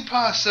crazy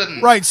person.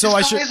 Right, so this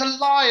I guy should- is a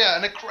liar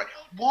and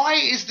why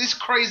is this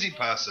crazy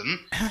person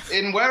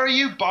in, where are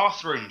you?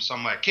 Bathroom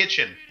somewhere.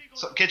 Kitchener.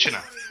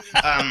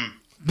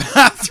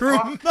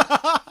 Bathroom.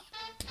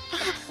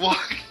 What?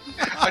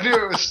 I knew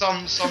it was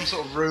some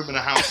sort of room in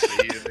a house.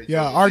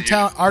 Yeah,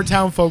 our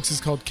town folks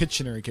is called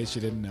Kitchener, in case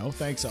you didn't know.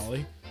 Thanks,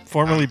 Ollie.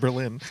 Formerly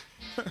Berlin.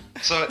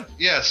 So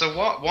yeah, so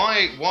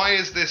why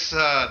is this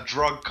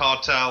drug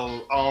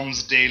cartel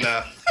arms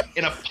dealer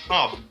in a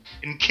pub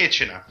in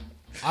Kitchener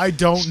I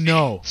don't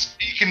know.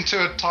 speaking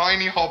to a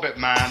tiny hobbit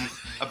man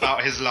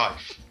about his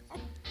life?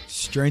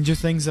 Stranger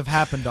things have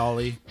happened,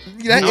 Ollie.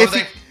 Yeah, No,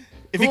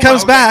 if he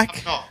comes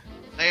back,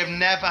 They have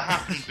never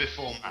happened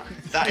before, man.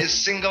 That is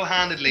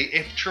single-handedly,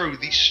 if true,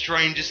 the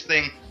strangest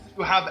thing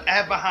to have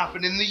ever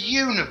happened in the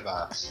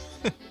universe.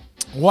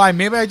 Why?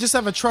 Maybe I just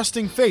have a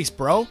trusting face,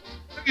 bro. No,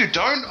 you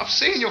don't. I've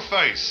seen your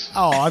face.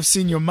 Oh, I've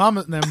seen your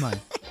mama. Never mind.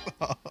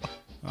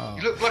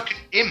 You look like an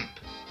imp.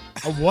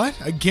 A what?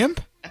 A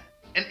gimp?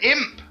 An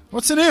imp.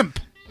 What's an imp?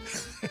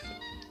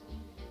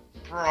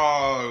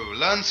 Bro,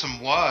 learn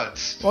some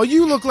words. Well,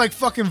 you look like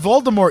fucking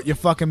Voldemort, you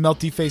fucking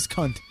melty face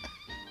cunt.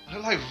 I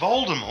look like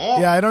Voldemort.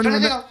 Yeah, I don't If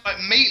even anything, know- I look like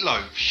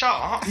Meatloaf. Shut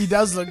up. He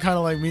does look kind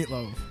of like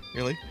Meatloaf.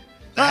 really?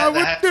 I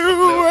would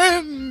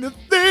do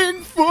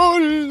anything for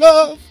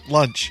love.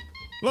 Lunch.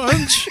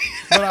 Lunch,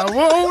 but I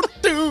won't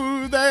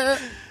do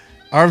that.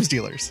 Arms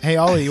dealers. Hey,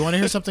 Ollie, you want to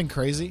hear something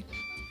crazy?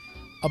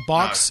 A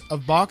box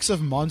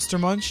of Monster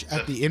Munch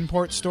at the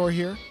import store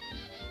here.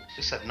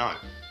 Just said no.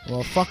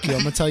 Well, fuck you. I'm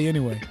gonna tell you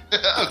anyway.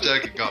 I'm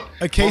joking, God.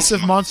 A case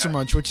of Monster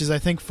Munch, which is I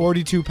think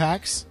 42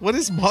 packs, What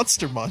is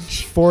Monster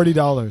Munch?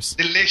 $40.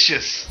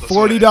 Delicious. That's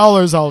what it is.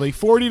 $40, Ollie.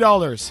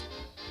 $40.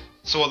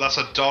 So what, that's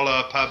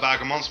 $1 per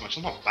bag of Monster Munch.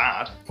 That's not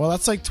bad. Well,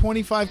 that's like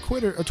 25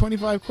 quid or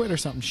 25 quid or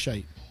something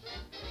shite.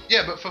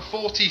 Yeah, but for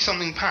 40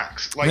 something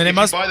packs, like Then it if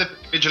must- you buy them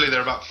individually,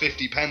 they're about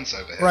 50 pence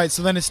over here. Right,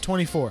 so then it's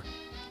 24.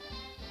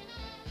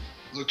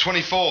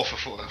 24 for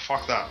 4.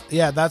 Fuck that.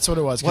 Yeah, that's what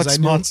it was. 'Cause What's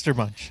I know Monster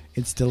Munch?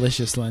 it's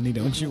delicious, Lenny.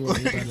 Don't you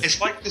worry about it.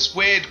 It's like this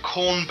weird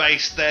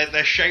corn-based.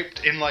 They're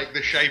shaped in like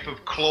the shape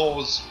of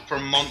claws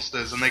from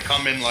monsters, and they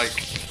come in like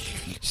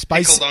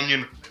Spicy. pickled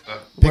onion.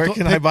 Where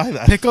can I buy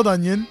that? Pickled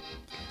onion,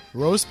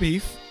 roast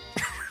beef,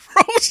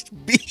 Roast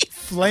beef.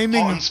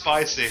 flaming, Hot and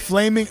spicy.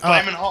 flaming,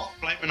 Flaming hot.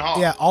 Flaming hot.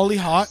 yeah, Ollie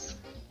hot.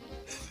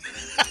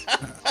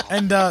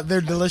 And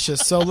they're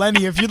delicious. So,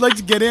 Lenny, if you'd like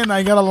to get in,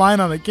 I got a line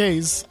on a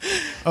case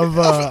of.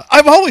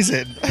 I'm always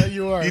in.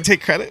 You are. You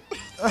take credit?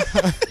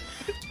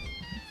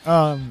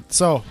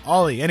 So,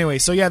 Ollie. Anyway,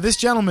 so yeah, this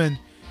gentleman.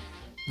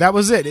 That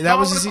was it. That I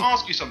was wanted his. to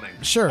ask you something.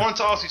 Sure. I wanted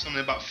to ask you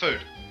something about food.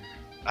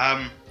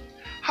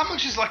 How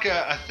much is like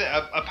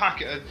a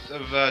packet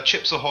of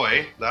Chips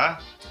Ahoy there?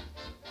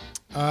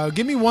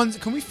 Give me one.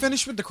 Can we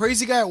finish with the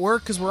crazy guy at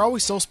work? Because we're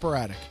always so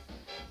sporadic.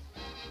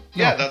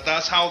 Yeah,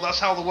 that's how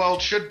the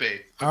world should be.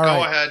 But All go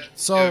right. ahead.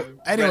 So,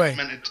 anyway.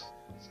 recommended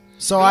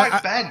So Go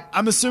like Ben.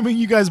 I'm assuming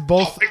you guys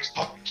both.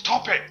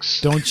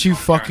 topics. Don't you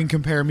Okay. fucking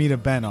compare me to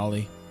Ben,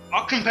 Ollie.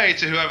 I'll compare you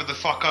to whoever the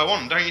fuck I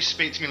want. Don't you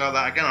speak to me like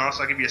that again, or else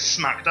I'll give you a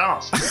smacked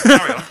ass.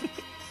 Carry on.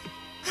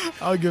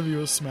 I'll give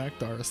you a smack,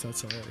 Doris.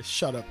 That's all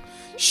right.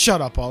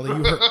 Shut up, Ollie.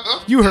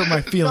 You hurt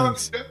my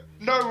feelings.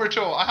 No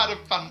retort. I had a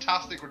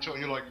fantastic retort,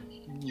 and you're like,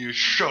 you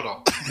shut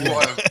up.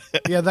 Whatever.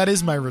 Yeah, that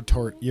is my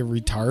retort. You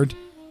retard.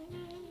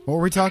 What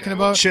were we talking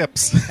about?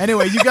 Chips.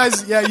 Anyway, you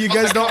guys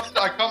don't.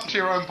 I come to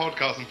your own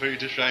podcast and put you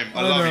to shame. I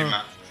I love know. you,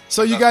 man.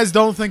 So you guys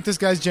don't think this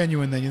guy's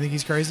genuine? Then you think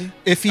he's crazy?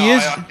 If he No,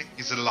 is, I think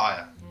he's a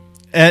liar.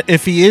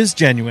 if he is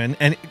genuine,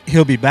 and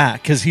he'll be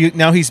back because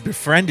now he's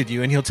befriended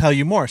you and he'll tell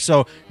you more.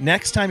 So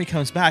next time he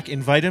comes back,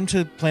 invite him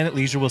to Planet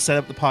Leisure. We'll set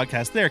up the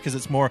podcast there because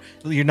it's more.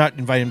 You're not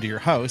inviting him to your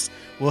house.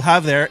 We'll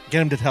have there,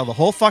 get him to tell the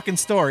whole fucking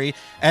story,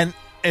 and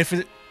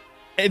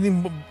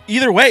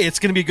either way, it's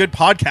going to be a good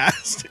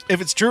podcast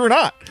if it's true or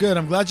not. Good.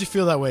 I'm glad you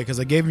feel that way because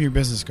I gave him your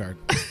business card.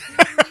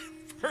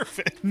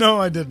 Perfect. No,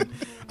 I didn't.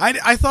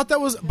 I thought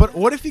that was. But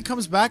what if he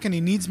comes back and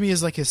he needs me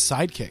as like his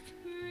sidekick?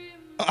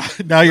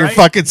 Now you're Right?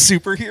 fucking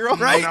superhero,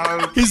 Right?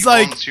 No, He's he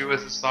like- wants you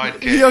as a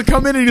sidekick. He'll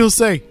come in and he'll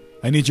say,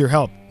 "I need your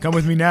help. Come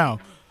with me now."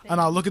 And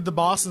I'll look at the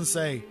boss and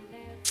say,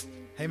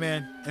 "Hey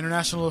man,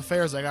 international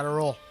affairs. I got to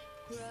roll.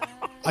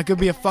 I could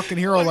be a fucking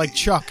hero like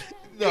Chuck."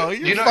 No,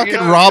 you're You know, fucking you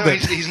know, Robin.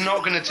 he's not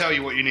going to tell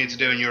you what you need to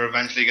do, and you're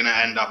eventually going to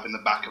end up in the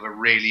back of a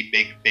really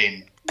big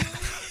bin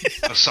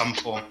of some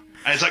form.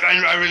 And it's like,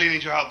 I really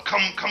need your help.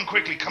 Come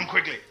quickly, come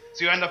quickly.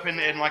 So you end up in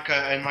like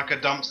a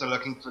dumpster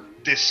looking for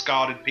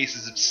discarded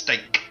pieces of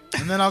steak.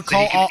 And then I'll So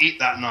you call. can eat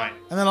that night.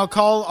 And then I'll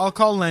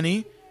call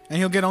Lenny, and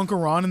he'll get Uncle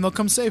Ron, and they'll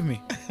come save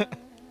me.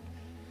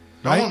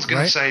 No Right, one's going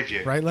right, to save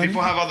you. right, Lenny?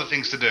 People have other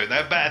things to do. They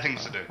have better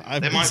things to do.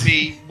 I'm They might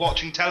busy. be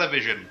watching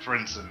television, for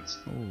instance.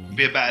 It'd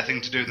be a better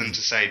thing to do than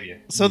to save you.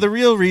 So the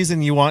real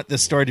reason you want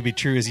this story to be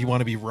true is you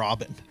want to be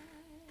Robin.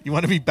 You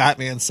want to be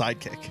Batman's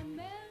sidekick.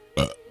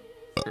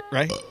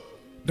 Right?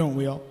 Don't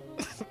we all?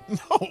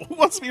 No, who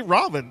wants to be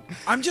Robin?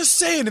 I'm just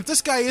saying, if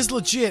this guy is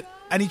legit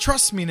and he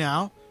trusts me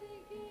now,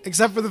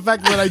 except for the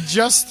fact that I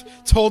just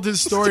told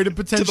his story to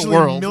potentially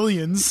world.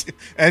 millions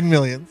And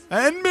millions.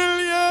 and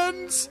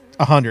millions.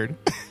 100.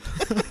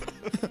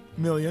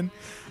 Million.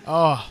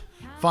 Oh,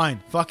 fine.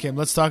 Fuck him.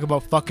 Let's talk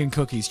about fucking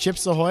cookies.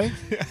 Chips Ahoy?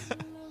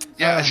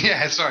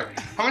 Yeah, sorry.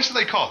 How much do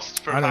they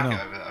cost for a I don't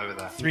packet over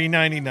there?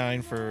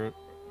 $3.99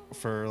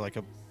 for like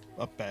a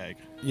bag.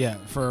 Yeah,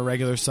 for a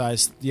regular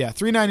size. Yeah,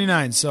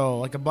 $3.99. So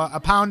like a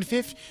pound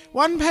 50,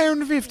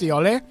 £1.50,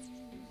 Ollie.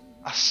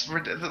 That's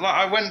ridiculous. Like,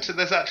 I went to,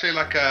 there's actually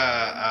like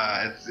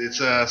it's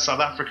a South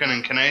African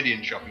and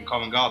Canadian shop in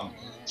Covent Garden.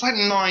 It's like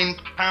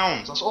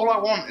 £9. That's all I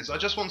want. I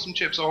just want some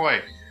Chips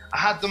Ahoy. I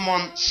had them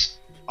once.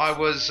 I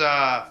was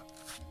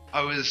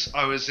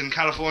in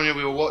California.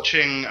 We were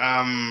watching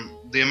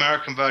the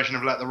American version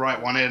of Let the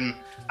Right One In,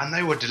 and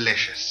they were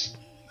delicious.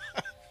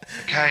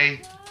 Okay,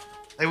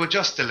 they were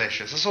just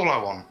delicious. That's all I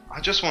want.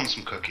 I just want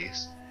some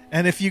cookies.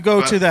 And if you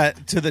go to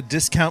the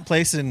discount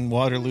place in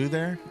Waterloo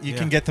there, you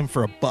can get them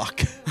for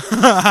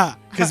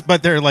 $1.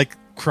 But they're like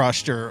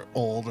crushed or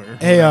old or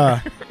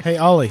Hey,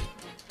 Ollie.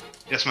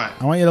 Yes, mate.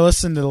 I want you to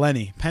listen to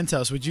Lenny.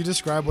 Penthouse, would you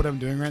describe what I'm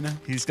doing right now?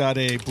 He's got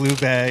a blue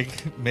bag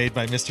made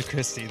by Mr.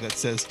 Christie that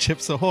says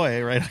Chips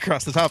Ahoy right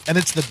across the top. And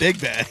it's the big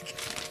bag.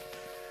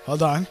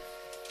 Hold on.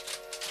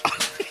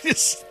 He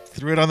just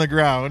threw it on the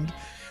ground.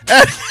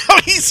 And now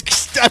he's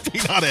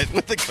stepping on it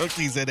with the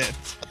cookies in it.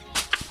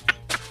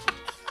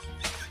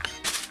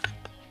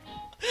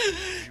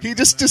 He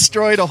just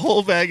destroyed a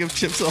whole bag of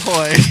Chips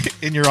Ahoy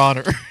in your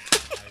honor. Do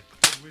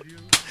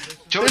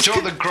you know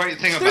what the great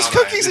thing about there's that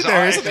cookies is? in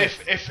there, I- isn't there?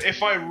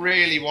 if I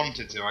really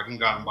wanted to, I can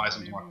go out and buy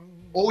some tomorrow.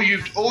 All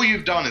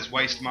you've done is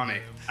waste money,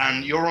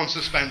 and you're on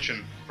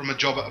suspension from a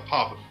job at a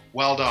pub.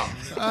 Well done.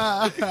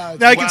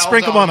 Now you can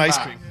sprinkle them on ice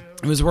cream.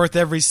 It was worth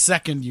every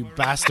second, you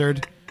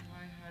bastard.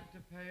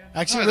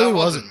 Actually, No, it that really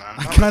wasn't, wasn't.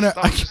 man. I kind of.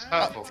 That was just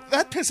hurtful.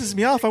 That pisses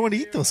me off. I want to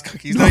eat those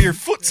cookies. Now your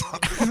foot's on.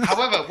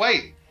 However,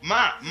 wait,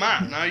 Matt.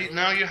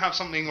 Now you have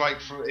something like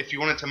for if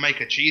you wanted to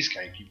make a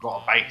cheesecake, you've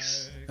got a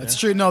base. That's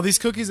true. No, these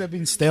cookies have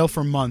been stale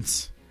for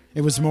months. It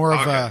was more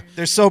of a.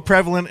 They're so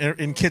prevalent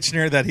in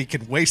Kitchener that he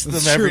can waste them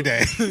It's every true.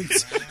 day.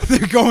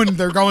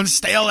 They're going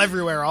stale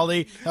everywhere,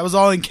 Ollie. That was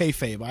all in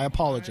kayfabe. I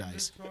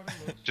apologize.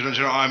 Do you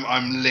know?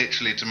 I'm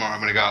literally tomorrow. I'm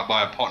going to go out and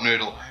buy a pot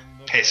noodle,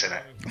 piss in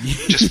it,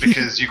 just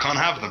because you can't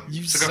have them.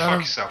 You So go son fuck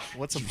of- yourself.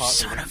 What's a pot?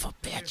 Son of a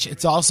bitch.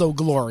 It's also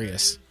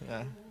glorious.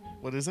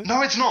 What is it?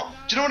 No, it's not.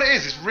 Do you know what it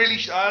is? It's really.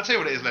 I'll tell you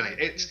what it is, Lenny.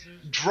 It's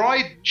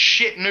dried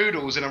shit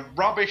noodles in a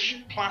rubbish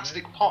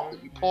plastic pot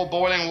that you pour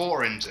boiling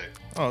water into.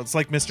 Oh, it's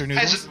like Mr.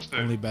 Noodles. Peasant food.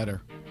 Only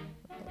better.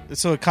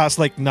 So it costs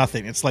like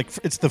nothing. It's like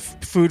it's the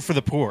food for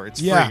the poor.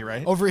 It's Yeah. free,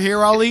 right? Over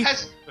here, Ollie,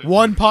 Peasant food.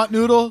 one pot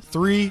noodle,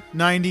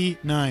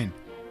 $3.99.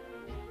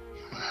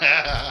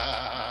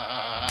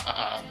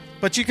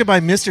 But you could buy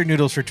Mr.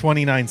 Noodles for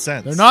 29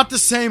 cents. They're not the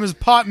same as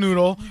pot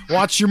noodle.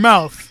 Watch your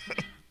mouth.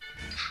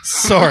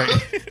 Sorry.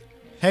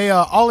 Hey,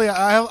 Ollie,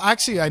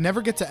 I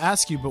never get to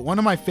ask you, but one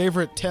of my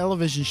favorite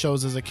television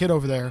shows as a kid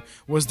over there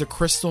was The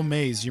Crystal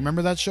Maze. You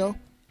remember that show?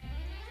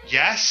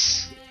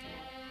 Yes.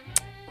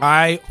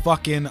 I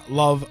fucking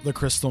love The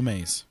Crystal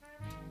Maze.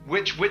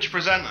 Which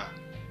presenter?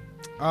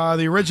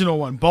 The original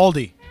one,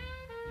 Baldy.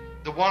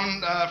 The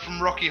one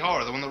from Rocky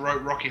Horror, the one that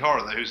wrote Rocky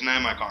Horror, whose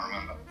name I can't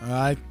remember.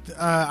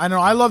 I know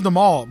I love them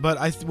all, but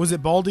was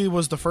it Baldy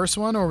was the first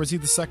one, or was he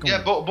the second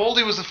Yeah, one?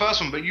 Baldy was the first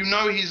one, but you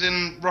know he's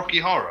in Rocky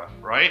Horror,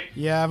 right?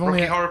 Yeah, I've Rocky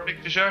only. Horror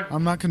Picture Show.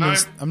 I'm not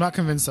convinced. No? I'm not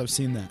convinced I've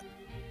seen that.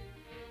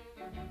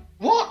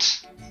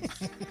 What?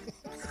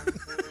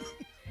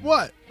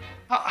 What?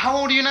 How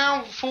old are you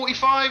now?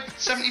 45?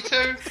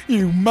 72? You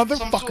Some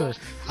motherfucker! sort-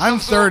 I'm some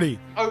sort 30.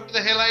 of Over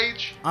the hill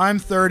age? I'm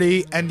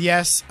 30, and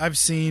yes, I've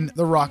seen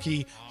the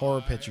Rocky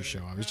Horror Picture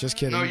Show. I was just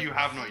kidding. No, you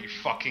have not, you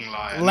fucking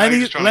liar. Now you're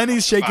just trying to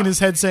Lenny's fuck shaking back. his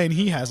head saying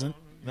he hasn't.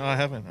 No, I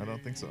haven't. I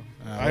don't think so.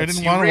 I let's-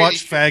 didn't You want to really watch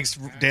should-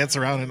 fags dance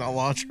around in a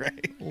lingerie.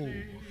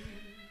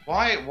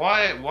 Why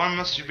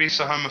must you be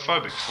so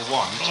homophobic? For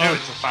one, two,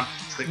 it's a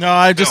fantastic. No,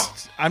 I'm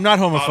film. not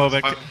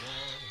homophobic. I'm-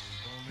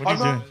 What are you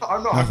doing?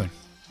 I'm not Nothing.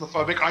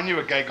 homophobic. I knew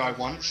a gay guy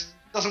once.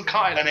 Doesn't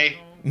cut it any.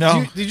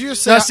 No. Did you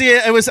just say? No, see,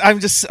 it's a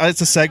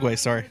segue.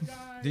 Sorry.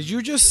 Did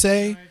you just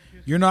say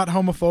you're not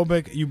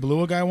homophobic? You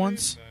blew a guy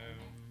once.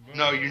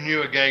 No, you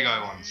knew a gay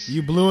guy once.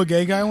 You blew a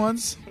gay guy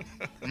once.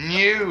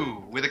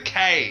 Knew with a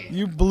K.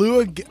 You blew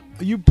a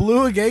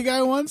gay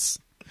guy once.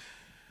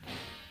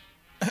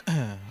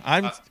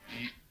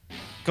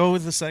 Go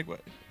with the segue.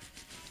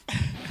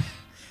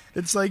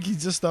 It's like he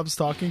just stops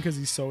talking because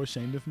he's so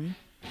ashamed of me.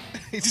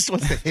 He just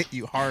wants to hit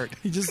you hard.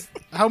 He just.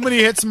 How many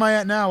hits am I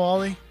at now,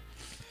 Ollie?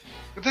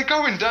 They're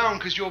going down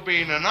because you're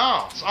being an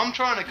arse. I'm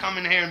trying to come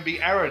in here and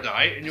be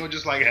erudite, and you're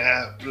just like,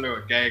 blew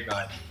a gay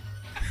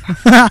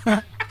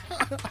guy.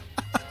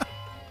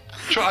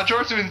 I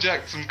tried to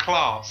inject some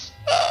class.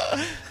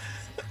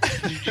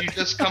 You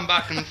just come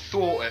back and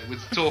thwart it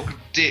with talk of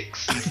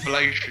dicks and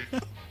inflation.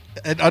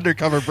 An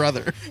undercover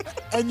brother.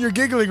 And you're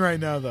giggling right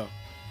now, though.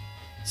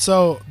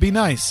 So, be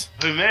nice.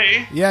 Who,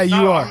 me? Yeah, you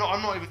no, are.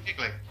 I'm not even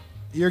giggling.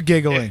 You're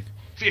giggling.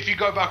 If you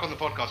go back on the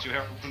podcast, you'll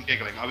hear me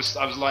giggling. I was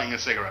lighting a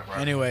cigarette, bro.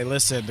 Anyway,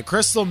 listen. The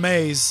Crystal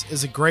Maze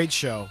is a great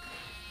show.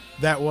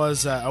 That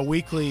was a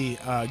weekly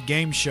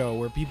game show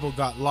where people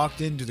got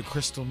locked into the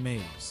Crystal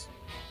Maze.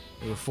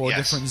 There were 4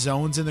 different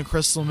zones in the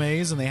Crystal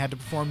Maze, and they had to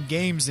perform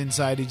games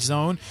inside each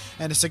zone.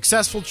 And a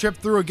successful trip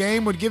through a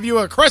game would give you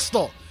a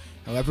crystal.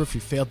 However, if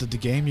you failed at the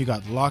game, you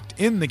got locked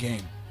in the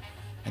game.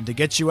 And to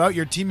get you out,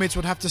 your teammates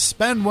would have to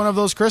spend one of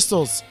those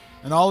crystals.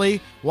 And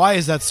Ollie, why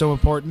is that so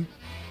important?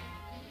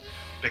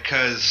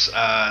 Because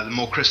the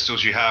more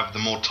crystals you have, the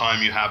more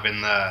time you have in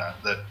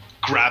the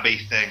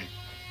grabby thing.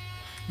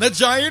 The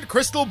giant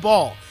crystal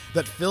ball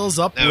that fills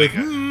up There we with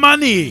go.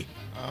 money.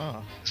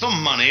 It's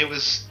not money. It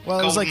was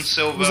gold It was like and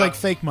silver. It was like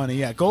fake money.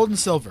 Yeah, gold and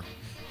silver.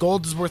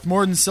 Gold is worth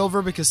more than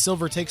silver because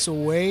silver takes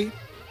away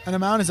an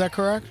amount. Is that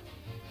correct?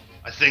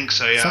 I think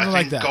so. Yeah, Something I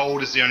like think that.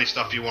 gold is the only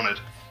stuff you wanted.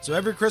 So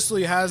every crystal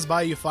you has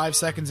buy you 5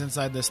 seconds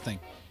inside this thing.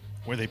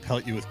 Where they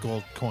pelt you with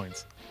gold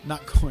coins.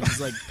 Not coins,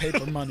 like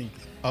paper money.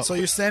 Oh. So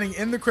you're standing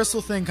in the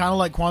crystal thing, kind of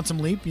like Quantum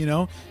Leap, you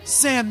know?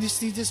 Sam,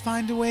 just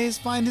find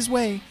his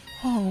way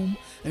home.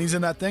 And he's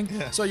in that thing.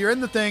 Yeah. So you're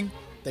in the thing,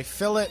 they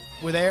fill it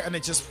with air, and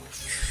it just...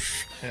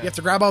 Yeah. You have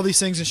to grab all these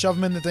things and shove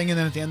them in the thing, and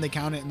then at the end they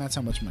count it, and that's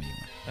how much money you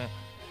win.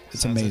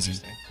 It's Sounds amazing.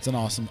 interesting. It's an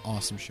awesome,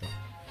 awesome show.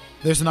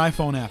 There's an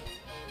iPhone app,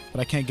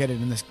 but I can't get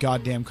it in this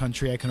goddamn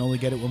country. I can only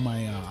get it when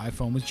my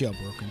iPhone was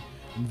jailbroken.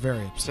 I'm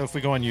very upset. So if we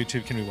go on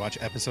YouTube, can we watch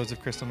episodes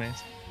of Crystal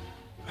Maze?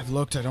 I've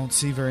looked. I don't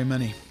see very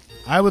many.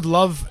 I would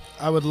love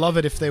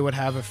it if they would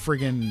have a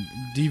friggin'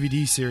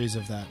 DVD series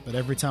of that. But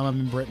every time I'm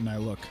in Britain, I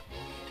look.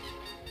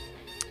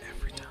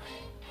 Every time.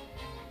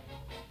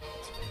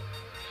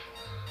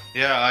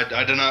 Yeah,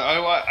 I don't know.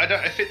 I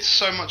don't. If it's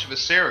so much of a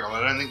serial,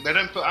 I don't think they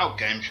don't put out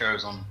game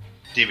shows on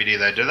DVD,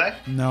 though, do they?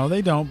 No,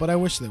 they don't. But I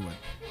wish they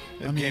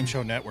would. Game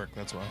Show Network,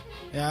 that's why.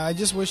 Yeah, I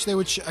just wish they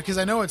would, because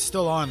I know it's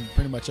still on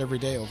pretty much every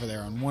day over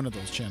there on one of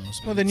those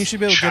channels. Well, then you should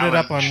be able to get it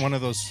up Challenge. on one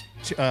of those,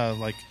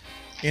 like,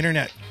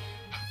 internet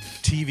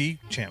TV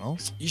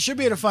channels. You should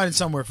be able to find it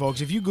somewhere,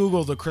 folks. If you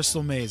Google the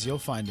Crystal Maze, you'll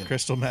find it.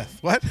 Crystal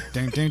Meth. What?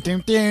 Ding, ding, ding,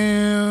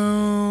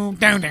 ding.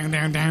 Down, down,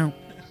 down, down.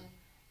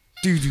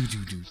 Do, do,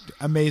 do, do.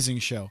 Amazing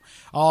show.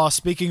 Oh,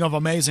 speaking of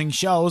amazing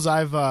shows,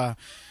 I'm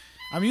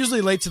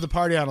usually late to the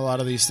party on a lot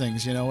of these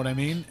things, you know what I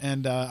mean?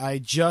 And I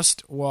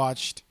just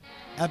watched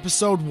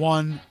episode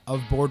 1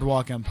 of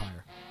Boardwalk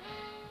Empire.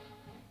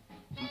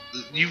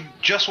 You've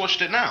just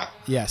watched it now.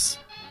 Yes.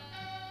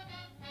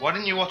 Why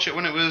didn't you watch it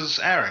when it was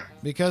airing?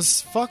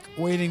 Because fuck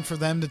waiting for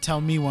them to tell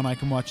me when I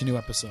can watch a new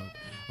episode.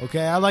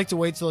 Okay, I like to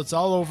wait till it's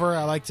all over.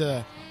 I like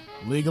to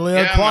legally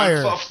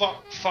acquire. Man,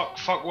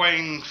 fuck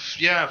waiting.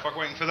 Yeah, fuck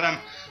waiting for them.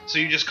 So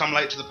you just come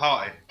late to the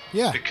party.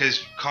 Yeah. Because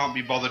you can't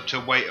be bothered to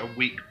wait a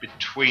week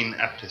between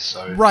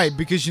episodes. Right,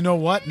 because you know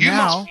what? You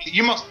now...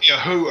 you must be a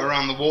hoot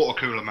around the water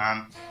cooler,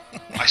 man.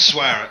 I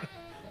swear it.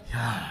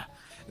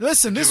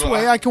 Listen, this Well,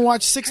 way I can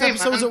watch 6 hey,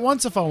 episodes man. at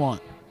once if I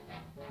want.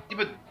 Yeah,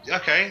 but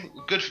okay,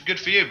 good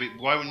for you. But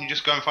why wouldn't you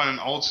just go and find an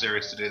old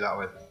series to do that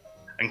with,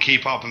 and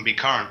keep up and be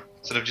current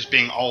instead of just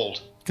being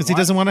old? Because he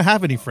doesn't want to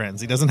have any friends.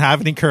 He doesn't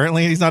have any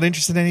currently, and he's not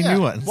interested in any Yeah,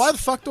 new ones. why the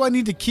fuck do I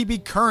need to be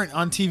current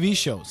on TV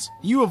shows?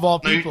 You of all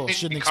No, you people need to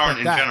shouldn't be current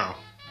expect in that. general.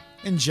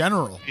 In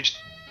general.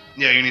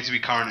 You need to be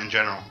current in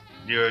general.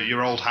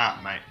 You're old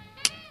hat, mate.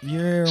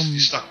 You're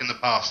stuck in the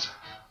past.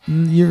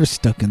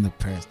 stuck in the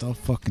past. I'll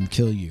fucking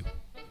kill you.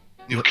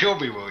 You'll kill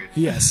me, will you?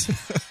 Yes.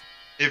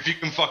 If you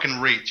can fucking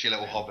reach, you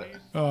little hobbit.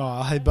 Oh,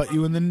 I'll headbutt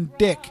you in the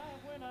dick.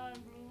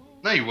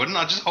 No, you wouldn't.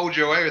 I'd just hold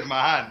you away with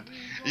my hand.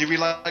 You'd be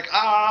like,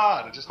 ah!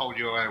 And I'd just hold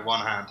you away with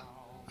one hand.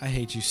 I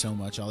hate you so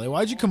much, Ollie.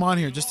 Why'd you come on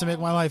here? Just to make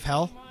my life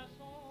hell?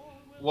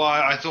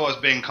 Why, I thought I was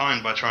being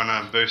kind by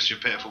trying to boost your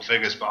pitiful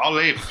figures, but I'll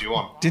leave if you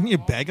want. Didn't you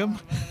beg him?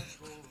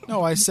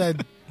 No, I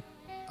said...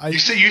 You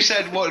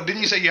said what?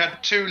 Didn't you say you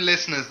had 2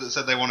 listeners that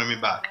said they wanted me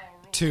back?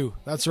 2.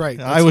 That's right.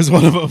 I was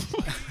one of them.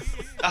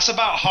 That's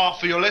about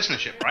half of your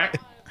listenership, right?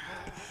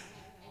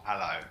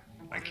 Hello.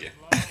 Thank you.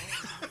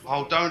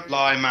 Oh, don't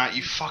lie, Matt.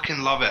 You fucking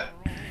love it.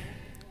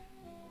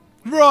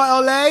 Right,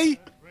 Ollie.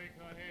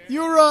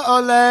 You're right,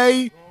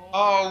 Ollie.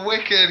 Oh,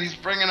 wicked. He's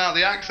bringing out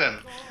the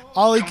accent.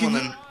 Ollie, Come on,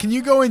 then. can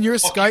you go in your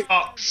Skype...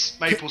 Fucks,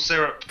 maple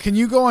syrup. Can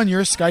you go on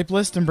your Skype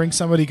list and bring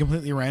somebody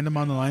completely random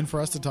on the line for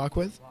us to talk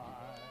with?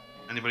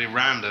 Anybody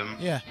random?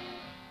 Yeah.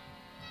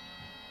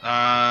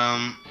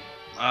 Not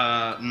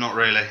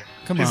really.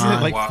 Come Isn't on.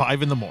 it like Wow.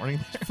 5 in the morning?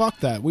 Fuck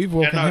that. We've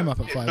woken him up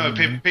at 5 No, in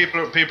the morning.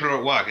 people are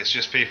at work. It's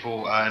just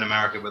people in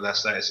America with their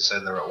status that say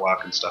they're at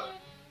work and stuff.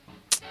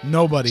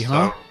 Nobody,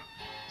 huh?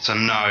 So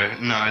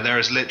no. There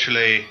is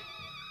literally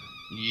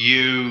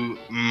you,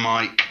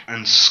 Mike,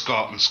 and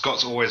Scott. And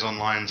Scott's always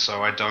online,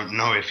 so I don't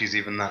know if he's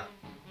even there.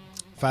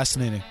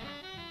 Fascinating.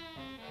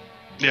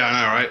 Yeah, I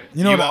know, right?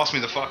 You know what asked me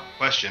the fucking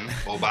question,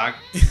 ball bag.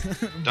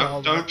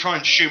 don't try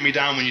and shoot me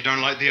down when you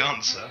don't like the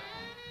answer.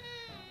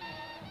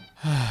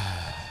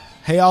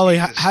 Hey, Ollie,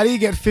 how do you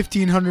get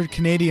 1,500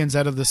 Canadians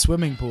out of the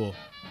swimming pool?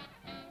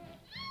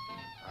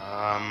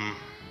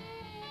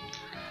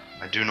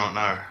 I do not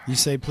know. You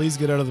say, please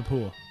get out of the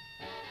pool.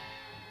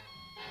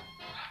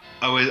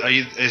 Oh,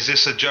 is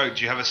this a joke?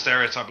 Do you have a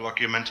stereotype like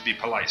you're meant to be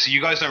polite? So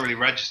you guys don't really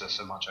register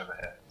so much over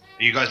here.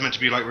 Are you guys meant to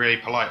be like really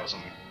polite or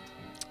something?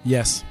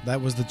 Yes, that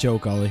was the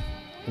joke, Ollie.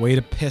 Way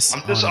to piss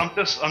I'm just on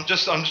it.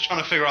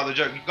 trying to figure out the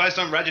joke. You guys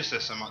don't register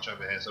so much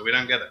over here, so we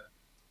don't get it.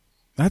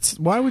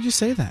 Why would you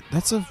say that?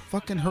 That's a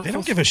fucking hurtful. They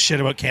don't give a shit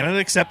about Canada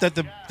except that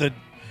the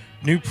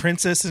new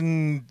princess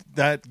and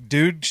that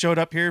dude showed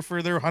up here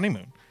for their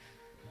honeymoon.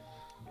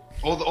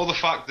 Or the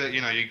fact that,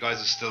 you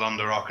guys are still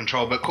under our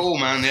control. But cool,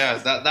 man. Yeah,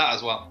 that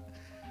as well.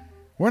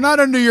 We're not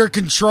under your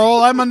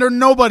control. I'm under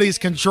nobody's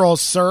control,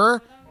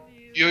 sir.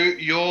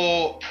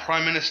 Your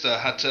Prime Minister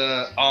had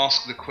to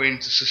ask the Queen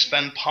to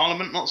suspend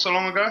Parliament not so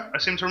long ago, I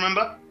seem to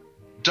remember.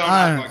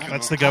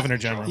 That's the Governor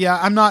General. Yeah,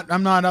 I'm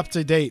not up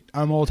to date.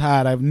 I'm old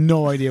hat. I have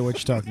no idea what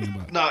you're talking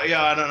about. No,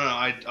 yeah, I don't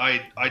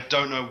know. I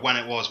don't know when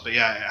it was, but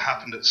yeah, it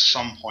happened at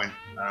some point.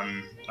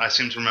 I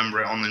seem to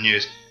remember it on the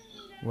news.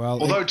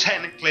 Well, although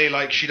technically,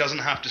 she doesn't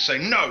have to say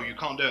no, you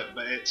can't do it,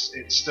 but it's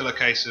still a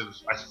case of,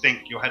 I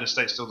think your head of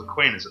state's still the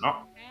Queen, is it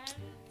not?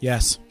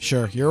 Yes,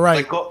 sure, you're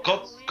right.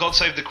 God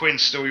Save the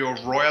Queen's still your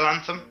royal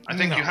anthem. I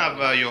think you have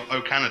your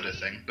O Canada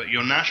thing, but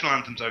your national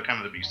anthem's O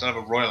Canada, but you still have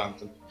a royal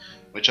anthem,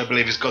 which I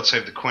believe is God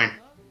Save the Queen.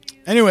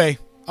 Anyway,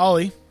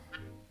 Ollie,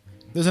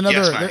 there's another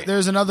Yes,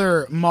 there's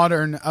another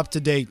modern,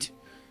 up-to-date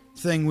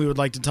thing we would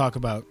like to talk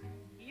about,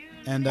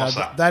 and What's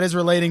that? that is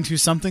relating to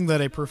something that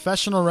a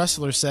professional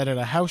wrestler said at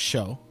a house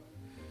show.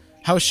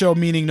 House show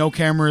meaning no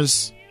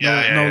cameras,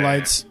 no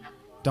lights.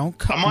 Don't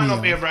cut me I might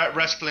not be off. a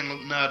wrestling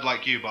nerd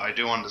like you, but I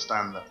do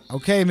understand that.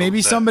 Okay,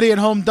 maybe somebody at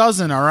home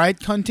doesn't, all right,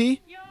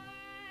 cunty?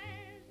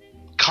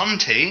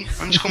 Cunty? Why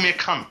don't you call me a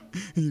cunt?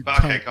 You But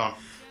okay, cunt. go on.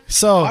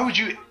 So, Why would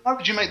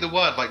you make the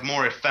word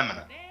more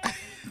effeminate?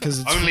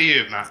 because Only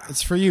you, Matt.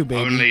 it's for you,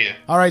 baby. Only you.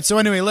 All right, so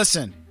anyway,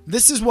 listen.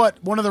 This is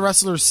what one of the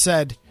wrestlers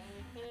said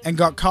and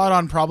got caught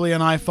on probably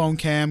an iPhone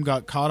cam,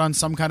 got caught on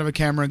some kind of a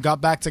camera, and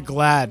got back to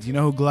GLAAD. You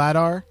know who GLAAD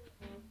are?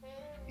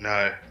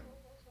 No.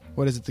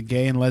 What is it, the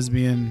gay and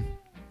lesbian...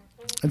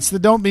 It's the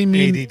don't be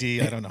mean... ADD,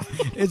 I don't know.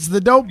 It's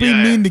the don't be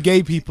Yeah. mean to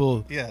gay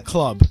people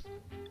club.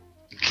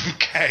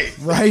 Okay.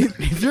 Right?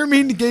 If you're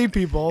mean to gay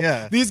people,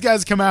 Yeah. these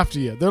guys come after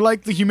you. They're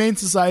like the Humane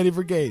Society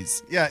for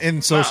gays. Yeah, in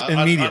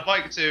media.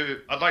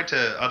 I'd like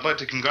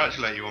to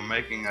congratulate you on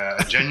making a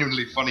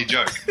genuinely funny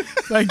joke.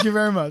 Thank you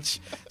very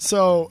much.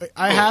 So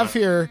I have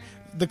here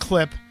the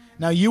clip.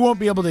 Now you won't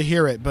be able to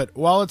hear it, but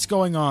while it's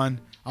going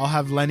on, I'll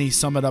have Lenny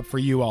sum it up for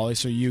you, Ollie,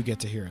 so you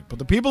get to hear it. But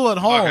the people at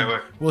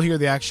home will hear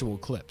the actual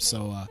clip.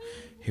 So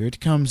here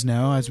it comes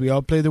now as we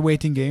all play the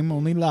waiting game,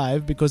 only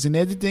live, because in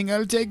editing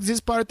I'll take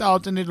this part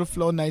out and it'll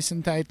flow nice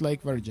and tight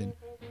like Virgin.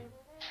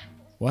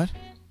 What?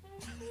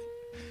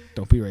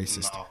 Don't be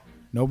racist. No.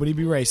 Nobody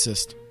be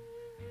racist.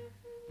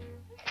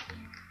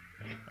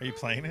 Are you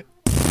playing it?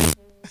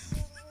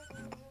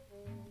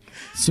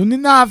 Soon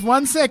enough,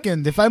 1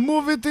 second. If I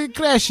move it, it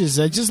crashes.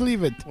 I just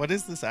leave it. What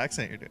is this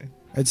accent you're doing?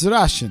 It's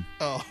Russian.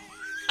 Oh.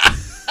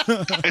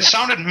 It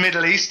sounded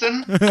Middle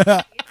Eastern.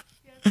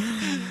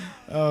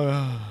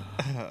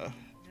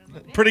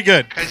 Pretty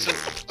good. Okay,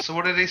 so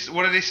what did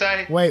he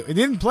say? Wait, we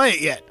didn't play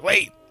it yet.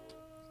 Wait.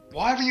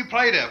 Why haven't you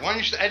played it? Why don't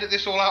you just edit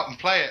this all out and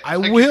play it? I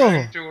Like will. you're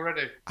going to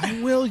already.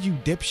 I will, you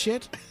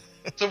dipshit.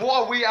 So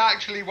what are we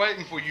actually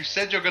waiting for? You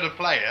said you're going to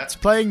play it. It's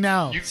playing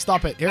now. You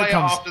Stop it. Here play it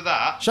comes. after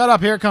that. Shut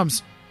up. Here it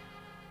comes.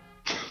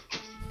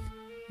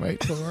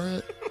 Wait for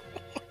it.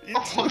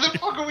 What the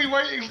fuck are we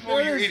waiting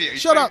for, you idiot?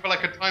 Shut up. For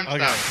like a timestamp.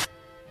 Okay.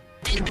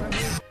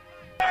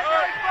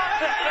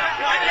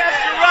 Yes,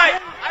 you're right.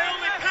 I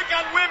only pick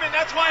on women.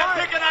 That's why I'm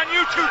picking on you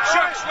two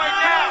jerks right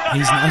now.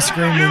 He's not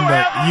screaming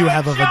that you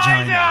have a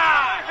vagina.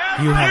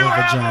 You have a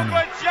vagina.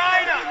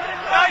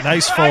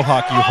 Nice faux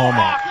hawk, you homo.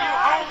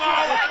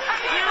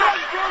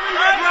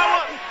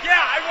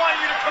 Yeah, I want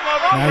you to come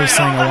over. Now he's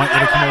saying, I want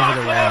you to come over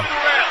the rail.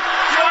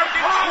 So I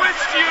can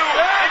twist you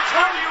and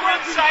turn you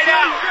inside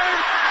out.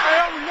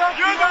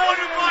 You're the one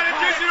who bought a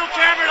digital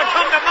camera to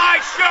come to my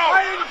show.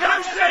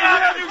 Sit down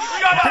and you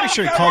shut up. I'm pretty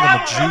sure he called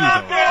him a Jew,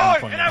 though, at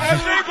one point. And I'm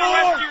sleeping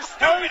with your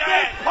stupid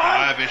head.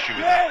 I have issue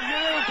with that.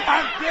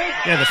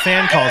 Yeah, the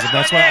fan calls him.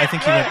 That's why I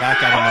think he went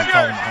back at him and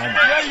called him a homo.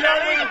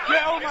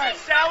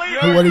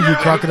 Who, what are you,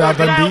 Crocodile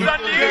Dundee?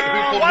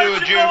 Why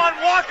don't you go on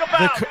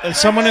walkabout?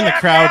 Someone in the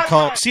crowd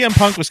called... CM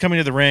Punk was coming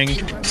to the ring.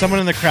 Someone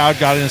in the crowd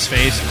got in his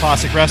face.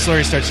 Classic wrestler.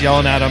 He starts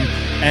yelling at him.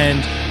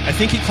 And I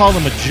think he called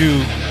him a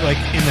Jew,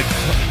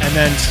 and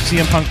then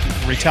CM Punk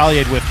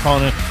retaliated with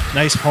calling him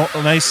nice faux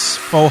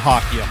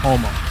hawk, you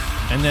homo.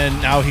 And then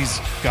now he's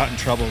got in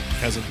trouble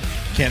because of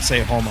can't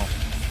say homo.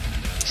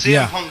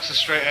 CM Punk's a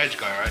straight edge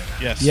guy, right?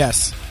 Yes.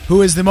 Yes.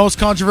 Who is the most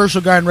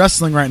controversial guy in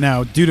wrestling right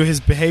now due to his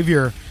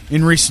behavior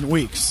in recent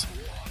weeks?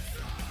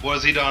 What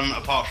has he done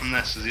apart from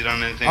this? Has he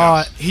done anything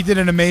else? He did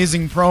an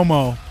amazing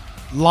promo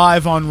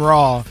live on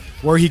Raw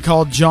where he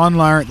called John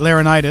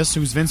Laurinaitis,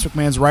 who's Vince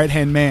McMahon's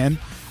right-hand man,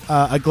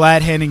 a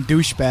glad-handing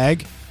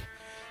douchebag.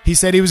 He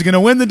said he was going to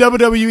win the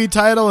WWE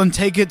title and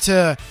take it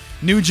to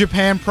New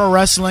Japan Pro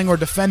Wrestling or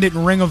defend it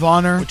in Ring of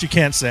Honor. Which you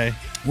can't say.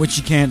 Which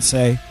you can't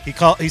say.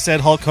 He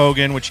said Hulk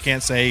Hogan, which you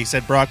can't say. He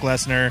said Brock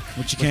Lesnar,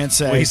 which you can't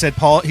say. Well, he said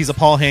he's a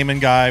Paul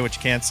Heyman guy, which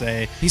you can't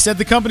say. He said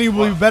the company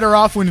will be better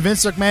off when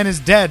Vince McMahon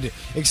is dead,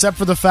 except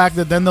for the fact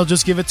that then they'll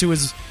just give it to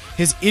his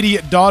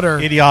idiotic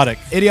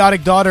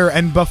daughter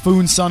and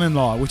buffoon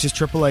son-in-law, which is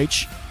Triple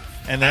H.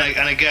 And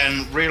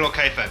again, real or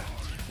kayfabe?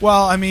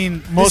 Well, I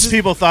mean, most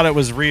people thought it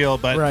was real,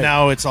 but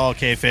now it's all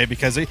kayfabe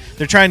because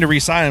they're trying to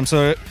re-sign him.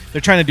 So they're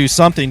trying to do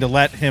something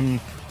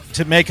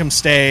to make him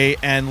stay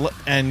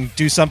and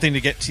do something to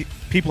get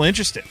people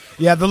interested.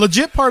 Yeah, the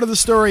legit part of the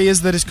story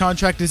is that his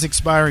contract is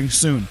expiring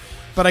soon.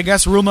 But I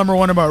guess rule number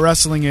one about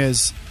wrestling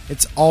is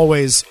it's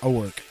always a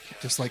work.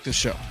 Just like this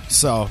show.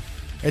 So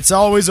it's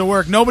always a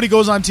work. Nobody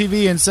goes on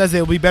TV and says it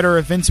would be better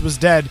if Vince was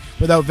dead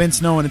without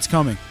Vince knowing it's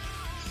coming.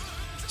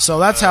 So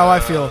that's how I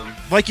feel.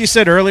 Like you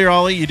said earlier,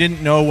 Ollie, you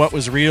didn't know what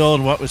was real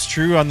and what was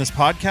true on this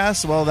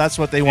podcast. Well, that's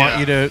what they want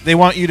you to. They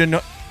want you to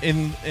know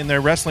in their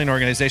wrestling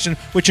organization,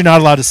 which you're not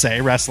allowed to say.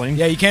 Wrestling.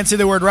 Yeah, you can't say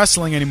the word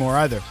wrestling anymore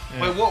either.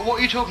 Yeah. Wait, what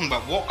are you talking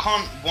about?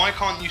 Why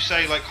can't you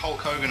say like Hulk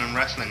Hogan and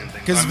wrestling and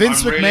things? Because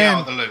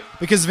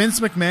Vince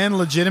McMahon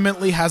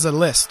legitimately has a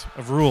list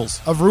of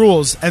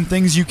rules and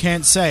things you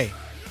can't say.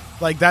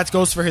 Like that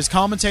goes for his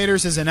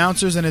commentators, his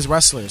announcers, and his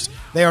wrestlers.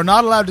 They are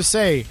not allowed to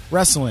say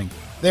wrestling.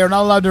 They are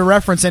not allowed to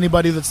reference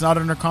anybody that's not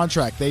under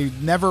contract. They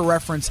never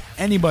reference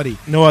anybody.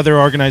 No other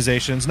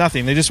organizations,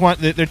 nothing. They just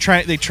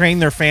they train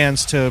their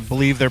fans to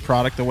believe their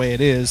product the way it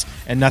is,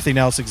 and nothing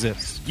else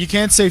exists. You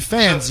can't say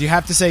fans. You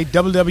have to say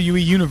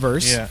WWE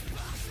Universe.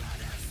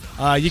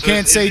 Yeah. You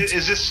can't say.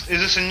 Is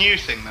this a new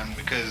thing then?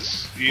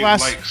 Because you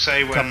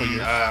say when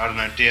I don't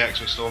know,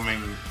 DX was storming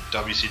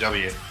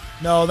WCW.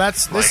 No,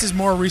 this is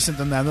more recent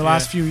than that. The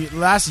last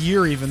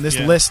year even this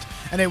list,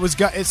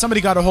 and somebody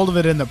got a hold of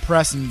it in the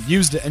press and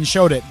used it and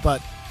showed it,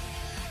 but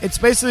it's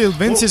basically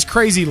Vince's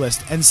crazy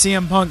list, and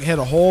CM Punk hit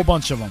a whole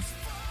bunch of them.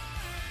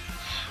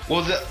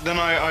 Well, then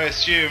I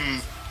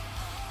assume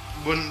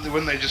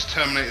when they just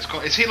terminate his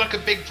contract, is he like a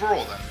big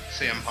draw then,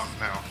 CM Punk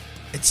now?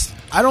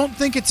 I don't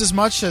think it's as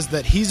much as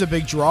that he's a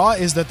big draw,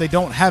 is that they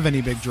don't have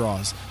any big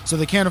draws, so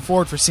they can't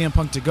afford for CM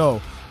Punk to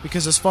go,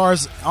 because as far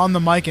as on the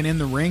mic and in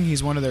the ring,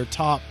 he's one of their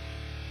top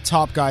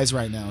guys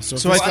right now. So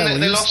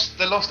they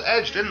lost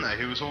Edge, didn't they?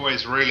 Who was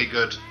always really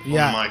good on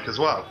the mic as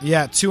well.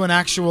 Yeah, to an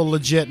actual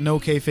legit no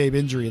kayfabe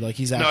injury, like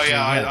he's actually.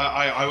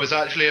 I was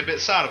actually a bit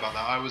sad about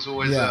that. I was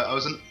always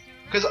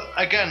because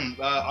again,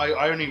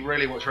 I only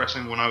really watched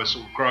wrestling when I was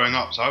sort of growing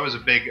up, so I was a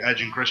big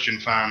Edge and Christian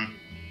fan.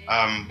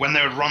 When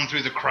they would run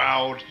through the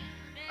crowd.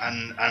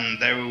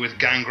 And they were with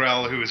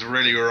Gangrel, who was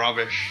really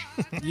rubbish.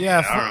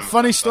 Yeah,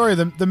 funny story.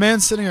 The man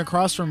sitting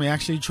across from me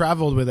actually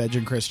traveled with Edge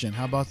and Christian.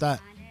 How about that?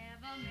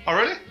 Oh,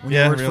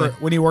 really?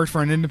 When he worked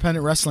for an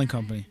independent wrestling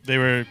company. They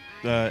were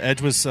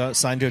Edge was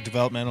signed to a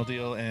developmental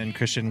deal, and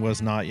Christian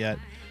was not yet.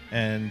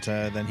 And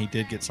then he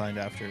did get signed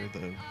after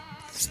the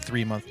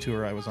 3-month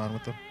tour I was on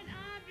with them.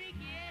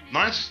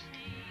 Nice.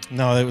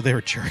 No, they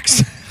were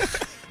jerks.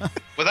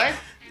 Were they?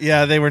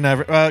 Yeah, they were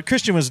never.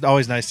 Christian was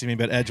always nice to me,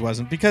 but Edge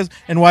wasn't.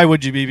 And why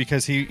would you be?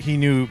 Because he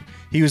knew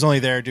he was only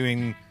there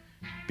doing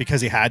because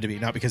he had to be,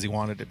 not because he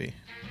wanted to be.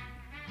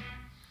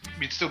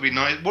 You'd still be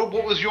nice. What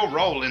was your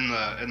role in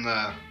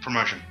the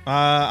promotion?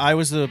 I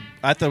was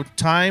at the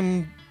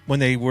time when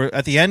they were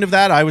at the end of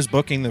that. I was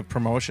booking the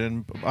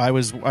promotion. I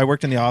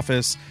worked in the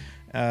office.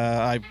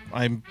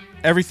 I'm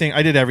everything.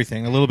 I did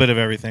everything, a little bit of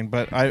everything.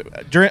 But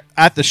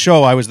at the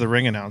show, I was the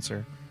ring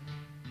announcer.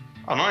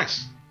 Oh,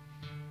 nice.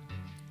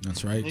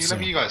 That's right.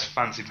 You guys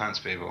fancy pants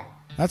people.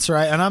 That's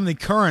right, and I'm the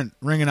current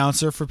ring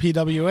announcer for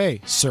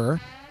PWA, sir.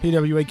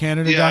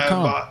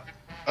 PWACanada.com. Yeah,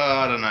 but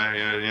I don't know.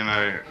 You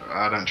know,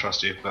 I don't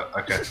trust you, but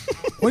okay.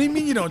 What do you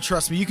mean you don't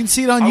trust me? You can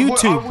see it on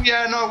YouTube.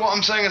 What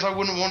I'm saying is I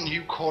wouldn't want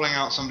you calling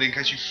out somebody in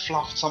case you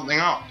fluffed something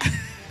up.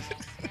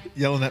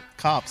 Yelling at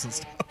cops and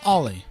stuff.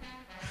 Ollie.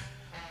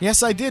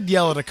 Yes, I did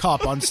yell at a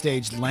cop on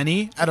stage,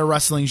 Lenny, at a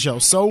wrestling show.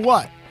 So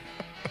what?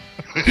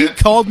 He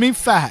called me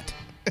fat.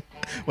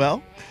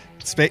 Well...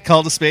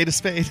 called a spade a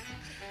spade.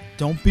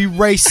 Don't be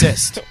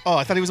racist. Oh,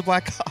 I thought he was a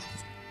black cop.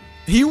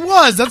 He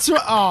was. That's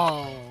what.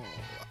 Oh.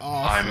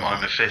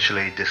 I'm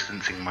officially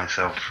distancing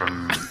myself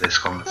from this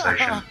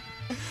conversation.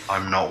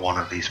 I'm not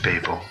one of these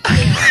people.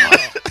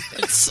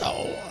 It's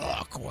so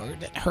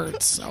awkward. It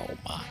hurts so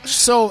much.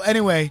 So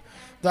anyway,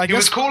 he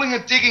was calling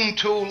a digging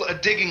tool a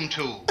digging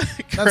tool.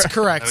 That's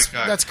correct.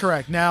 That's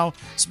correct. Now,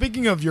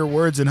 speaking of your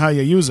words and how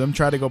you use them,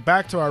 try to go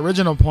back to our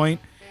original point.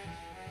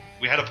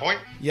 We had a point?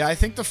 Yeah, I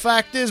think the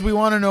fact is we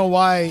want to know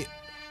why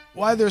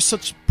there's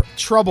such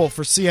trouble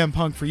for CM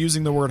Punk for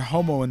using the word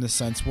homo in this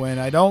sense when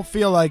I don't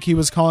feel like he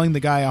was calling the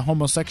guy a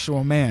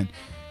homosexual man.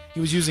 he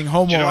was using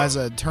homo Do you know- as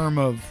a term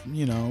of,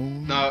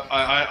 No,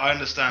 I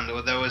understand.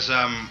 There was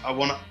I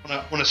want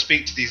to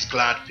speak to these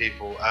glad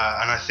people,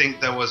 and I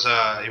think he was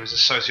a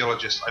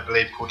sociologist, I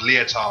believe, called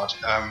Leotard,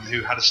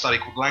 who had a study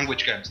called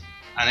Language Games,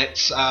 and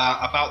it's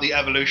about the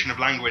evolution of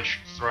language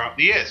throughout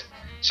the years.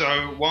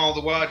 So while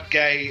the word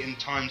gay in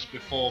times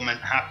before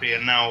meant happy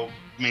and now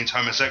means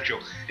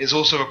homosexual, it's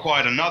also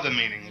acquired another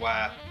meaning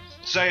where,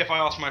 say if I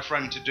ask my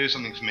friend to do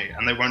something for me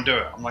and they won't do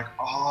it, I'm like,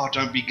 oh,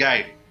 don't be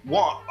gay.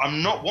 What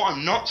I'm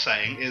not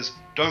saying is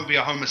don't be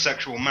a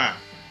homosexual man.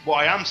 What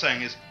I am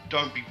saying is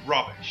don't be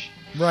rubbish.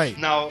 Right.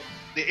 Now,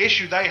 the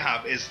issue they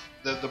have is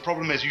the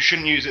problem is you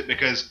shouldn't use it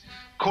because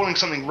calling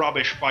something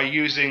rubbish by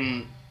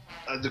using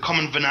the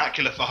common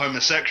vernacular for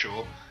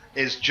homosexual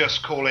is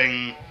just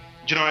calling.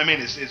 Do you know what I mean?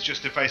 It's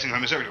just defacing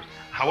homosexuals.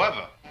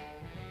 However,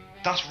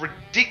 that's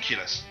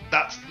ridiculous.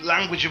 That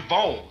language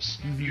evolves.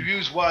 Mm-hmm. You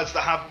use words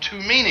that have two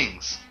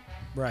meanings.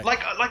 Right.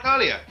 Like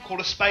earlier, call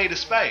a spade a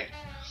spade.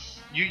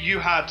 You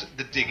had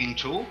the digging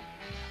tool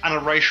and a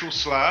racial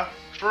slur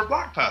for a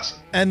black person.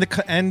 And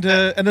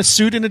a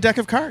suit and a deck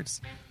of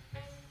cards.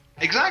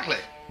 Exactly.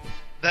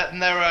 There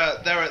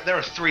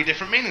are three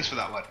different meanings for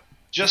that word.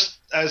 Just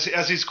as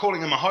he's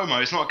calling him a homo,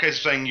 it's not a case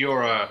of saying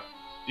you're a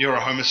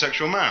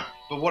homosexual man.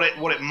 But what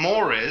it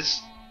more is,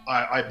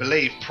 I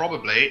believe,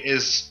 probably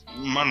is,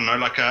 I don't know,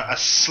 like a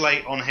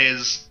slate on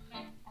his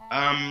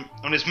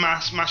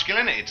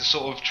masculinity to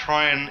sort of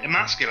try and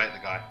emasculate the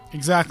guy.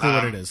 Exactly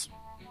what it is.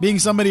 Being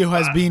somebody who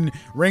has been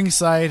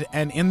ringside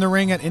and in the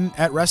ring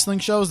at wrestling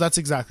shows, that's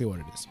exactly what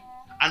it is.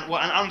 And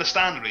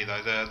understandably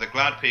though, the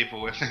glad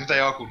people, if they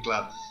are called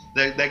glad,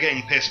 they're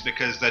getting pissed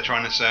because they're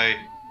trying to say,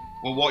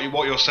 well,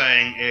 what you're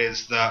saying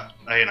is that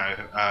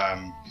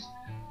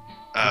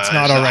it's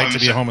not all right to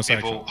be a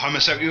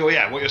homosexual.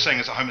 Yeah, what you're saying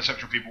is that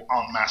homosexual people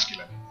aren't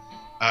masculine.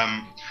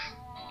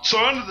 So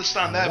I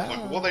understand their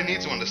point, but what they need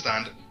to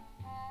understand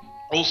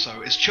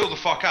also is chill the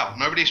fuck out.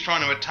 Nobody's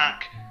trying to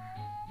attack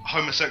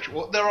homosexual.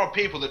 Well, there are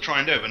people that try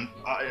and do it, and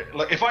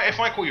like if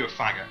I call you a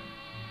faggot,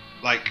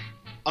 like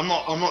I'm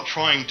not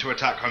trying to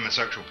attack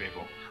homosexual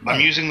people. Right.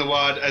 I'm using the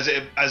word as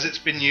it's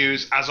been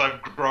used as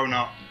I've grown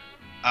up,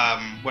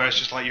 where it's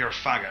just like you're a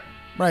faggot.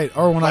 Right,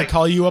 or when I Like-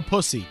 call you a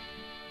pussy.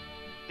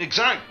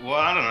 Exactly. Well,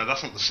 I don't know.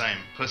 That's not the same.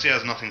 Pussy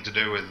has nothing to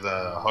do with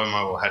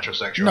homo or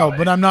heterosexuality. No,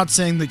 but I'm not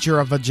saying that you're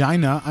a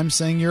vagina. I'm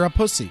saying you're a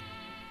pussy.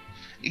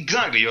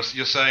 Exactly. You're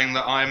saying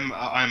that I'm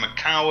a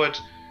coward.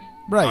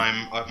 Right.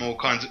 I'm all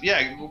kinds of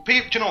Well, do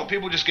you know what?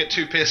 People just get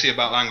too pissy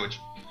about language.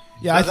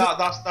 Yeah,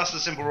 That's the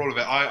simple rule of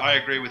it. I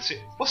agree with.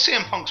 What's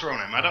CM Punk's real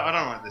name? I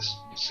don't like this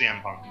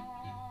CM Punk.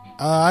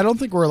 I don't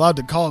think we're allowed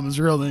to call him his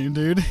real name,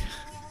 dude.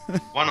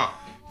 Why not?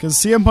 Because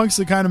CM Punk's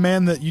the kind of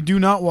man that you do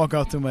not walk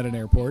out to him at an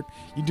airport.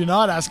 You do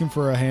not ask him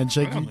for a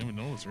handshake. I don't even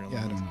know his real name.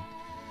 Yeah, I don't know.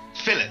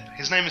 Philip.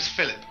 His name is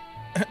Philip.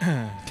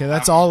 Okay,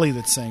 that's Ollie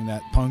that's saying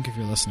that, Punk, if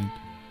you're listening.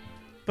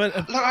 But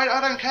Look,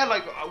 I don't care.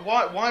 Like,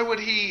 why would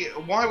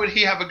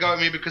he have a go at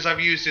me because I've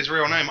used his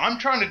real name? I'm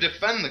trying to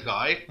defend the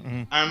guy,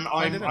 and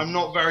I'm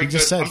not very He good.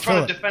 just said I'm trying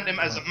Philip. to defend him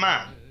as a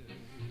man.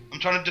 I'm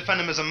trying to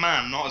defend him as a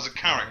man, not as a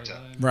character.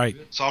 Right.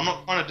 So I'm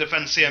not trying to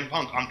defend CM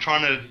Punk. I'm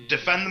trying to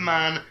defend the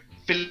man,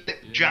 Philip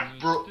Jack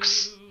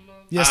Brooks.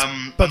 Yes,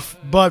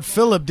 but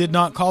Philip did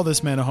not call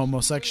this man a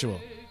homosexual.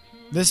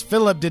 This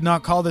Philip did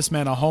not call this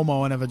man a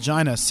homo and a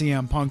vagina.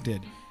 CM Punk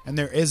did, and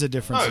there is a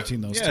difference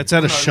between those two. yeah, it's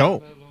at a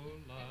show.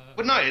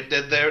 But no,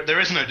 there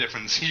is no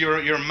difference. You're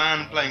a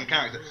man playing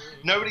character.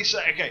 Nobody say,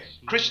 okay,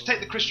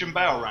 take the Christian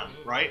Bale rant,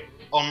 right?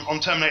 On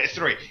Terminator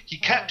 3. He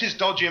kept his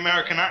dodgy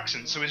American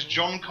accent, so is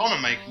John Connor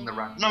making the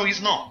rant? No,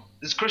 he's not.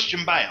 It's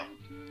Christian Bale.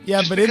 Yeah,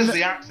 just but because in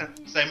the accent's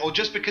the same, or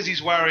just because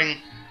he's wearing,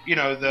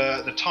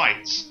 the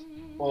tights,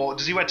 or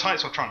does he wear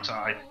tights or trunks?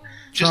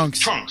 Trunks.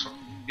 Trunks.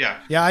 Yeah.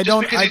 Yeah, I just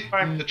don't- because he's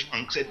wearing the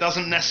trunks, it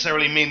doesn't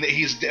necessarily mean that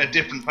he's a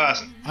different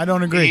person. I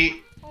don't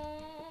agree.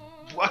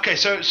 Okay,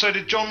 so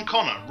did John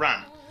Connor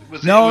rant?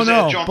 Was No, it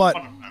a John but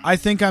Connor rant? I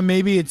think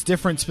maybe it's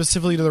different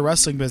specifically to the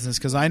wrestling business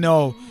because I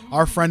know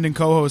our friend and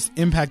co-host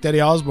Impact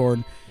Eddie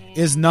Osborne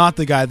is not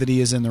the guy that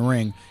he is in the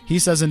ring. He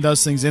says and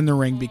does things in the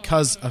ring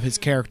because of his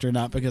character,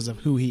 not because of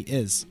who he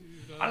is.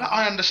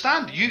 I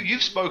understand.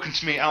 You've spoken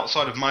to me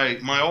outside of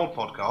my old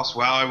podcast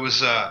where I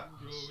was. I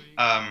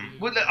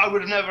would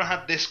have never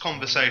had this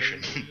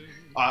conversation.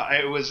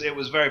 It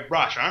was very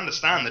brash. I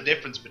understand the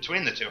difference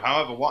between the two.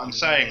 However, what I'm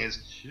saying is,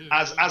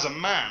 as a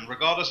man,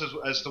 regardless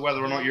as to whether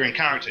or not you're in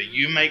character,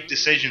 you make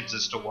decisions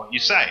as to what you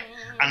say.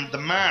 And the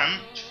man,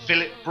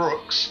 Philip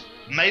Brooks,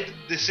 made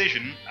the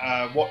decision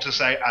what to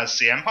say as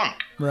CM Punk.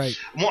 Right.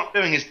 And what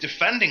I'm doing is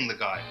defending the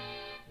guy.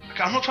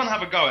 Okay, I'm not trying to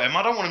have a go at him.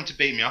 I don't want him to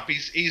beat me up.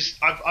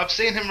 I've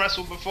seen him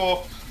wrestle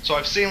before, so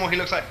I've seen what he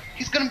looks like.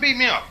 He's going to beat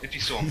me up if he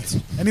saw me.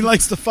 And he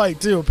likes to fight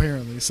too,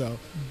 apparently. So.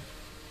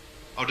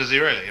 Oh, does he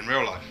really? In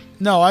real life?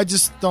 No, I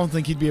just don't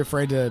think he'd be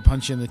afraid to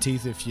punch you in the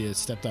teeth if you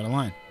stepped out of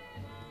line.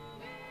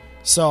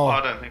 So.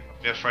 I don't think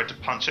I'd be afraid to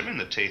punch him in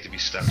the teeth if he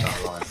stepped out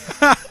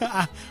of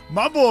line.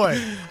 My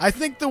boy. I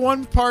think the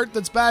one part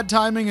that's bad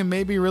timing and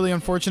maybe really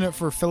unfortunate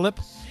for Philip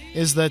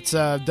is that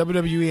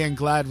WWE and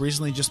GLAD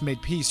recently just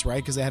made peace,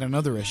 right? Because they had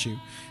another issue.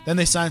 Then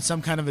they signed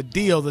some kind of a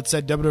deal that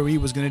said WWE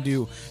was going to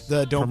do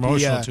the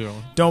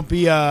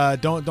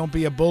don't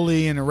be a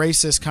bully and a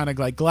racist kind of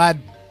like GLAD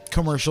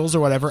commercials or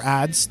whatever,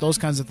 ads, those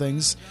kinds of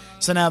things.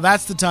 So now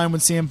that's the time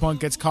when CM Punk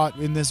gets caught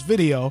in this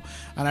video,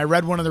 and I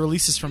read one of the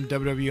releases from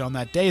WWE on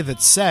that day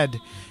that said,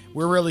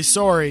 "We're really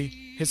sorry,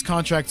 his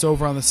contract's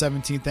over on the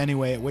 17th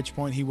anyway, at which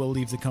point he will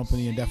leave the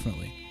company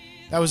indefinitely."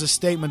 That was a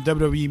statement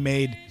WWE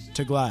made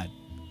to GLAD.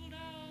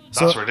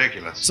 That's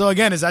ridiculous. So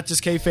again, is that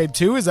just kayfabe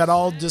too? Is that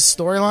all just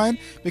storyline?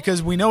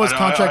 Because we know his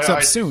contract's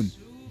up soon.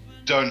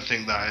 Don't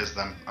think that is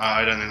them.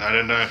 I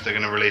don't know if they're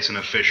going to release an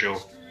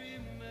official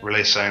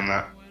release saying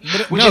that.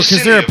 No,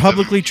 because they're a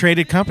publicly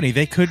traded company.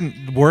 They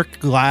couldn't work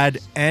GLAD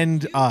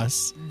and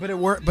us. But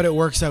it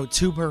works out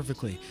too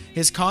perfectly.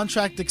 His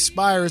contract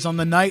expires on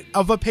the night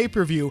of a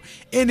pay-per-view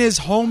in his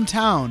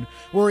hometown,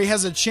 where he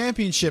has a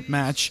championship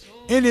match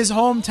in his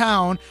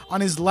hometown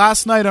on his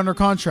last night under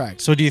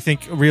contract. So do you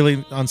think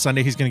really on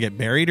Sunday he's going to get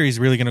buried, or he's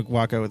really going to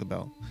walk out with a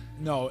belt?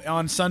 No,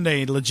 on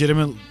Sunday,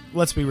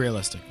 let's be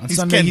realistic. On He's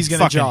Sunday, he's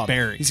going to job.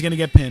 Buried. He's going to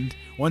get pinned.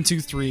 1,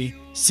 2, 3.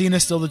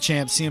 Cena's still the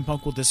champ. CM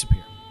Punk will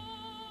disappear.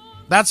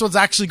 That's what's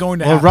actually going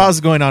to happen. Well,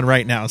 Raw's going on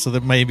right now, so they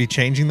may be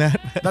changing that.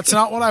 That's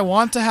not what I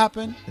want to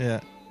happen.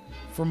 Yeah.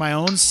 For my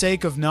own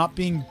sake of not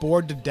being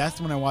bored to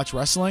death when I watch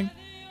wrestling.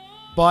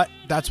 But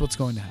that's what's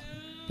going to happen.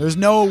 There's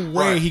no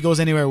way he goes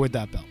anywhere with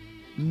that belt.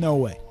 No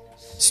way.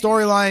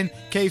 Storyline,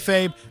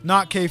 kayfabe,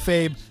 not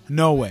kayfabe,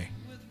 no way.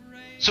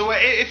 So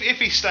if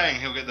he's staying,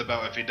 he'll get the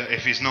belt.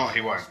 If he's not,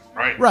 he won't.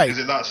 Right? Right. Is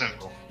it that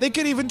simple? They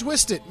could even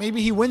twist it.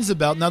 Maybe he wins the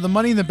belt. Now, the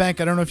Money in the Bank,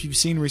 I don't know if you've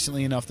seen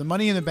recently enough. The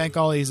Money in the Bank,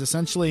 Ollie, is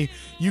essentially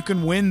you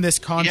can win this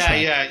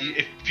contract. Yeah.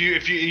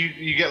 If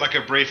you get like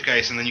a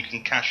briefcase and then you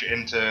can cash it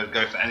in to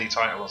go for any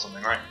title or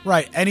something, right?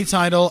 Right. Any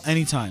title,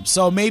 anytime.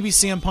 So maybe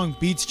CM Punk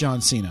beats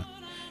John Cena.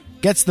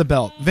 Gets the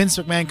belt. Vince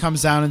McMahon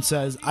comes down and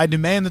says, "I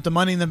demand that the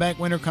Money in the Bank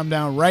winner come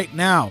down right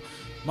now."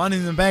 Money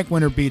in the Bank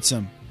winner beats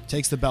him.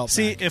 Takes the belt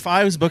See, back. if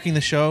I was booking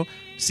the show,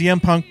 CM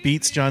Punk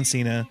beats John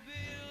Cena.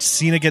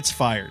 Cena gets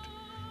fired.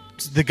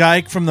 The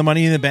guy from the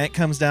Money in the Bank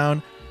comes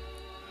down,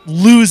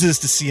 loses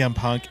to CM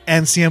Punk,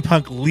 and CM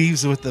Punk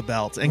leaves with the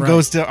belt and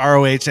goes to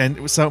ROH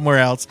and somewhere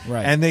else.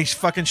 Right. And they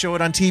fucking show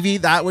it on TV.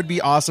 That would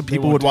be awesome.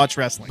 People would watch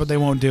wrestling. But they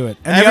won't do it.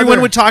 And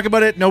everyone would talk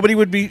about it. Nobody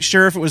would be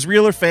sure if it was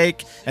real or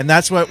fake. And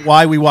that's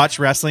why we watch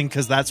wrestling,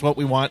 because that's what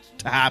we want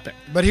to happen.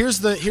 But here's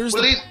the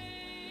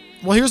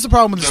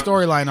problem with the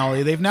storyline,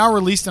 Ollie. They've now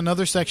released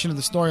another section of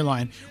the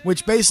storyline,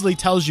 which basically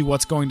tells you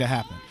what's going to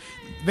happen.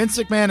 Vince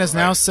McMahon has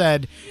now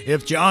said,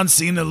 if John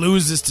Cena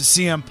loses to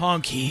CM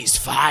Punk, he's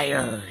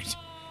fired.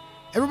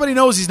 Everybody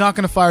knows he's not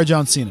going to fire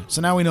John Cena,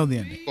 so now we know the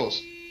ending. Of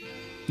course.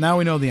 Now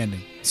we know the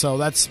ending. So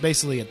that's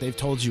basically it. They've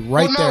told you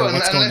right there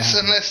what's going to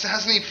happen.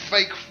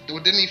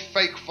 Didn't he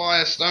fake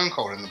fire Stone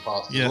Cold in the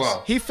past as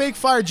well? He fake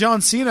fired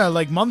John Cena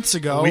like months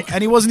ago,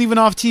 and he wasn't even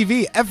off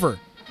TV, ever.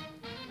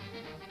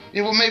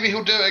 Yeah, well, maybe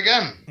he'll do it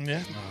again.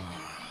 Yeah.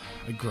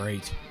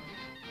 Great.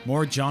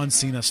 More John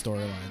Cena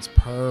storylines.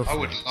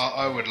 Perfect.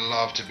 I would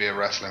love to be a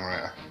wrestling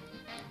writer.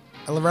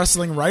 A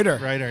wrestling writer.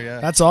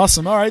 Yeah. That's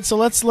awesome. All right, so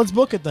let's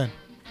book it then.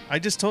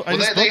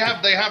 They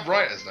have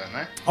writers, don't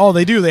they? Oh,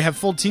 they do. They have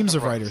full teams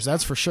of writers.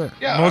 That's for sure.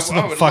 Yeah, most of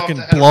them would fucking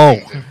love to blow.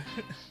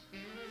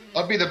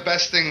 That'd be the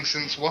best thing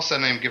since what's her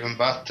name giving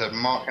birth to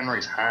Mark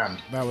Henry's hand.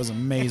 That was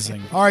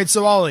amazing. All right,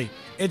 so Ollie,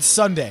 it's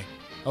Sunday,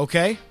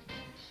 okay?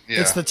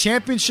 Yeah. It's the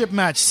championship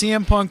match,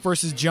 CM Punk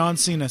versus John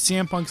Cena.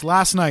 CM Punk's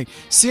last night.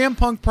 CM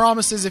Punk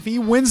promises if he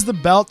wins the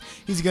belt,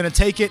 he's going to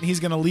take it and he's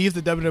going to leave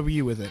the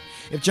WWE with it.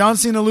 If John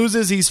Cena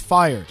loses, he's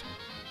fired.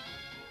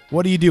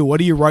 What do you do? What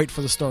do you write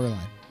for the storyline?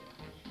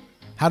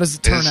 How does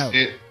it turn out?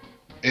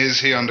 Is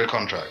he under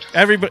contract?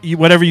 Everybody,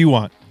 whatever you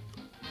want.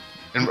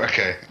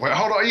 Okay. Wait,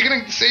 hold on. Are you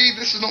going to see?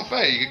 This is not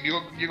fair. You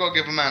got to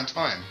give a man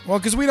time. Well,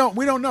 because we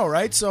don't know,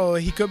 right? So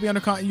he could be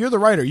under contract. You're the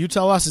writer. You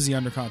tell us. Is he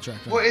under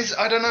contract? Well,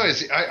 I don't know.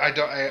 Is he? I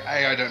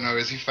don't know.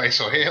 Is he face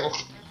or heel?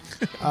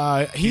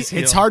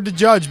 It's hard to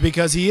judge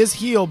because he is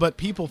heel, but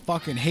people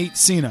fucking hate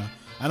Cena.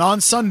 And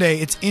on Sunday,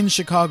 it's in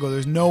Chicago.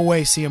 There's no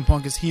way CM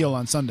Punk is heel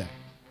on Sunday.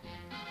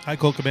 Hi,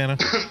 Cole Cabana.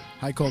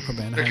 Hi, Cole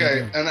Cabana.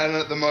 Okay, and then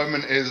at the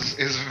moment is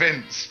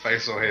Vince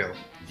face or heel?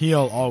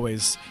 Heel,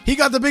 always. He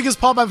got the biggest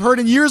pop I've heard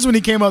in years when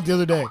he came out the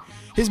other day.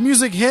 His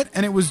music hit,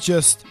 and it was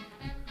just...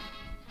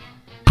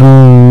 It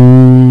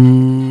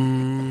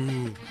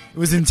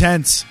was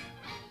intense.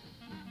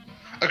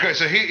 Okay,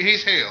 so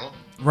he's heel.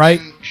 Right.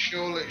 And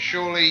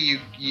surely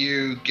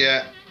you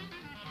get...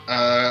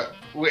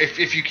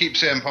 if you keep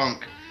CM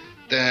Punk,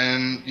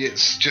 then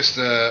it's just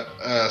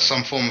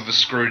some form of a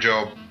screw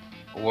job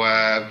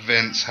where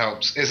Vince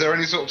helps. Is there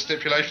any sort of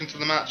stipulation to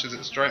the match? Is it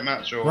a straight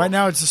match? Or right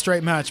now it's a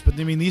straight match, but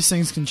I mean these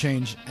things can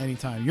change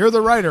anytime. You're the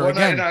writer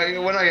again.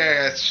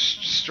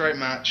 Straight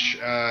match.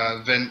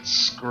 Vince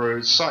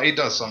screws. He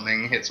does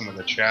something. Hits him with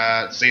a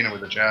chair. Cena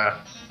with a chair.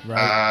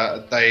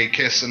 Right. They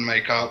kiss and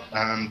make up,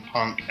 and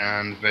Punk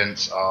and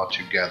Vince are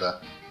together.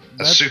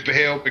 A super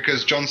heel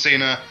because John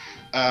Cena.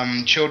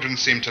 Children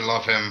seem to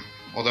love him.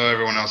 although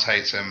everyone else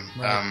hates him.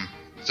 Right.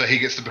 So he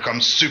gets to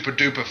become super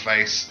duper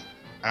face,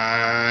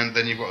 and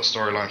then you've got a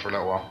storyline for a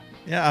little while.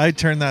 Yeah, I'd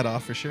turn that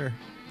off for sure.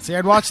 See,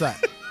 I'd watch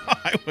that.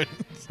 I wouldn't.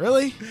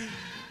 Really?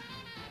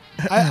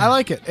 I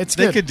like it. It's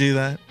They good. could do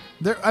that.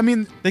 I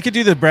mean, They could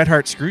do the Bret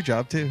Hart screw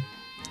job too.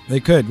 they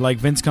could. Like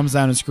Vince comes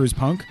down and screws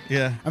Punk.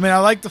 Yeah. I mean, I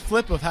like the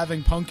flip of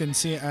having Punk and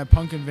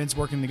Vince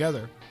working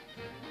together.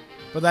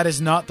 But that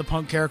is not the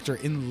Punk character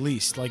in the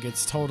least. Like,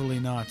 it's totally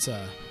not.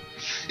 Yeah,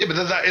 but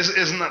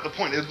isn't that the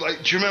point? It's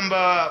like, do you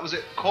remember, was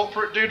it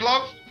Corporate Dude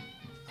Love?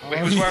 Where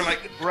he was wearing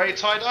like grey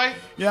tie-dye?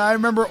 Yeah, I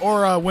remember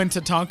Ora when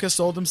Tatanka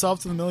sold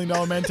himself to the $1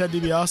 Million Man Ted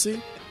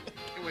DiBiase.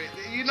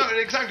 You know,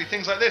 exactly,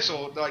 things like this.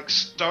 Or like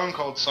Stone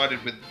Cold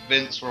sided with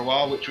Vince for a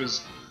while, which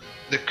was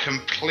the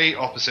complete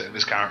opposite of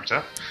his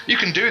character. You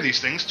can do these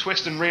things,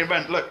 twist and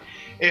reinvent. Look,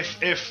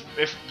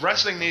 if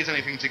wrestling needs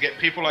anything to get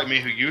people like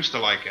me who used to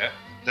like it,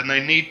 then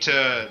they need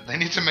to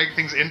make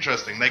things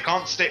interesting. They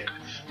can't stick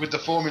with the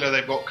formula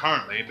they've got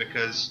currently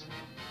because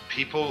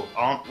people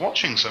aren't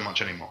watching so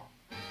much anymore.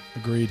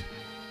 Agreed.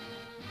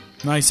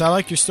 Nice. I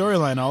like your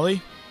storyline,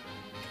 Ollie.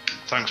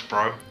 Thanks,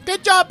 bro.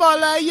 Good job,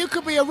 Ollie. You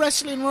could be a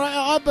wrestling writer.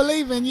 I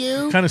believe in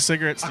you. What kind of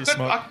cigarettes do you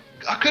smoke?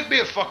 I could be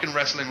a fucking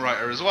wrestling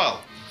writer as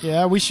well.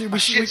 Yeah, we should.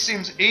 Shit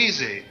seems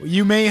easy.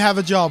 You may have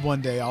a job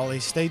one day, Ollie.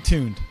 Stay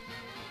tuned.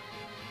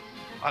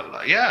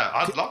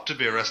 I'd love to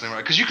be a wrestling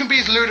writer because you can be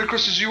as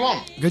ludicrous as you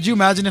want. Could you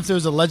imagine if there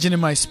was a Legend in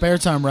My Spare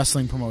Time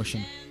wrestling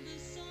promotion?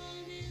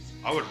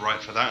 I would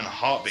write for that in a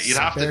heartbeat. You'd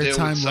have to Spare deal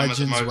Time with some Legends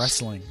of the most.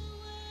 Wrestling.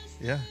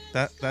 Yeah,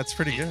 that's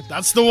pretty good.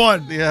 That's the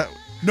one. Yeah,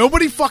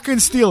 Nobody fucking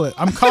steal it.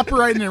 I'm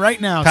copywriting it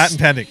right now. patent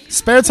pending.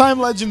 Spare Time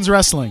Legends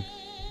Wrestling.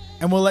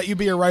 And we'll let you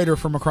be a writer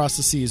from across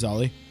the seas,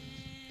 Ollie.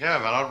 Yeah,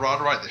 man, I'd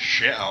write the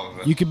shit out of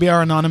it. You could be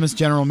our anonymous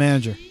general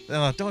manager.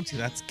 No, don't do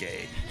that's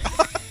gay.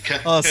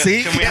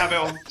 See? Can we have it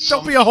on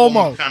some be a homo.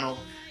 form of channel?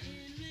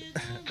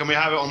 Can we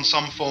have it on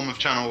some form of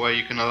channel where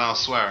you can allow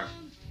swearing?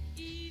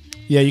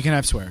 Yeah, you can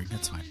have swearing.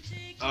 That's fine.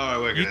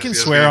 Oh, we're You gonna- can it's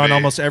swear gonna on be-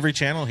 almost every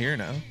channel here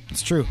now.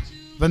 It's true.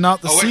 But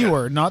not the Oh, wait, C yeah.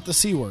 word. Not the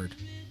C word.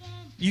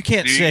 You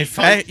can't You- say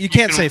you you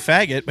can't can- say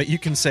faggot, but you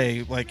can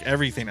say like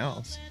everything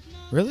else.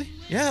 Really?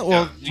 Yeah.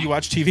 Well, Yeah. do you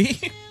watch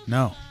TV?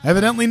 No.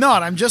 Evidently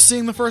not. I'm just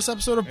seeing the first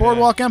episode of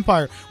Boardwalk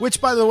Empire,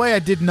 which, by the way, I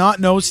did not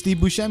know Steve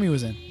Buscemi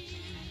was in.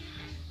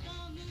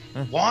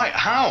 Why?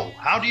 How?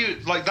 How do you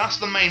like? That's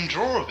the main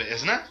draw of it,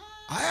 isn't it?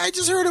 I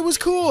just heard it was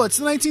cool. It's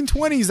the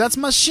 1920s. That's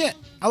my shit.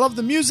 I love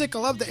the music. I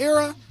love the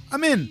era.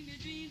 I'm in.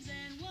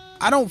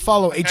 I don't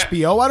follow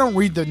HBO. I don't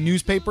read the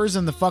newspapers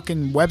and the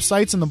fucking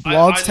websites and the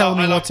blogs I telling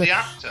me love what to. the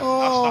actor.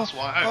 That's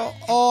why.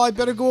 I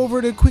better go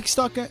over to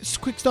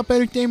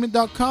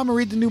quickstopentertainment.com and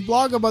read the new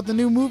blog about the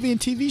new movie and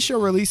TV show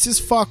releases.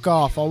 Fuck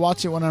off. I'll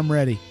watch it when I'm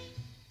ready.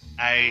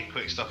 A,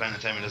 Quick Stop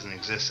Entertainment doesn't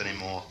exist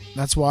anymore.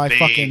 That's why I B.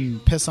 fucking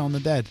piss on the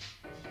dead.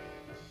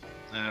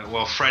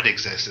 Well, Fred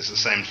exists. It's the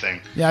same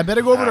thing. Yeah, I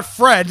better go over to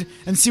Fred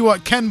and see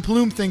what Ken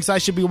Plume thinks I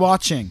should be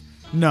watching.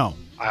 No.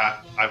 I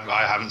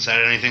haven't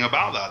said anything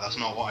about that. That's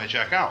not what I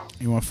check out.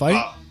 You want to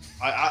fight?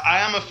 I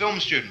am a film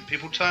student.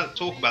 People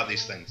talk about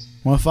these things.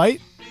 Want to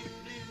fight?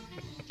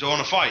 Do you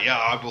want to fight? Yeah,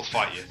 I will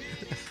fight you.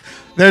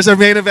 There's our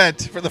main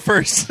event for the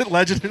first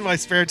Legend in My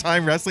Spare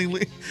Time Wrestling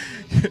League.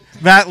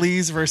 Matt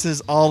Lees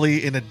versus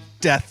Ollie in a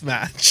death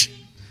match.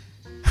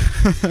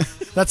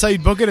 That's how you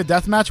book it? A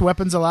death match?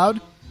 Weapons allowed?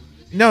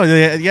 No,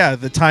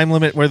 the time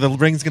limit where the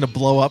ring's going to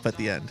blow up at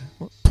the end.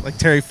 Like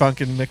Terry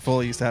Funk and Mick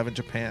Foley used to have in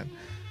Japan.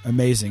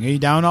 Amazing. Are you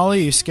down, Ollie?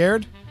 Are you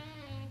scared?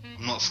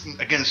 I'm not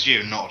against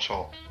you. Not at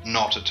all.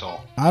 Not at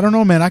all. I don't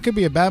know, man. I could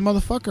be a bad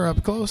motherfucker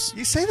up close.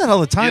 You say that all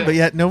the time, Yeah. but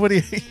yet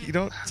nobody, you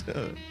don't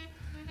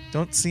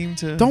seem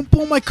to. Don't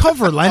pull my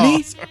cover, Lenny.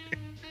 Oh, sorry.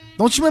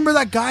 Don't you remember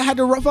that guy I had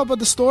to rough up at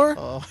the store?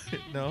 Oh,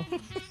 no.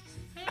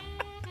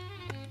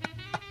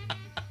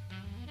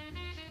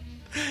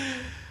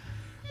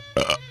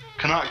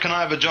 Can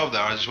I have a job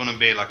there? I just want to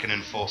be like an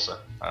enforcer.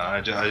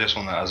 I just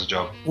want that as a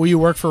job. Will you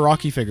work for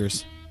Rocky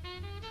Figures?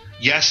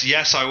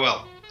 Yes, I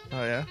will.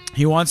 Oh, yeah?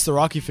 He wants the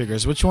Rocky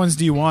Figures. Which ones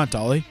do you want,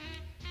 Ollie?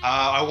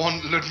 I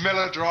want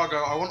Ludmilla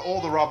Drago. I want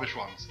all the rubbish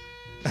ones.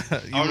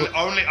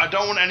 Only I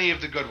don't want any of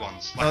the good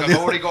ones. Like I've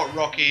already got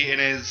Rocky in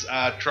his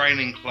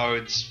training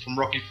clothes from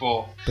Rocky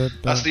 4.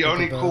 That's the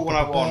only cool one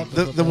I want.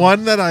 The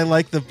one that I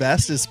like the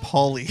best is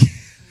Paulie.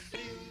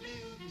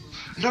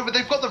 No, but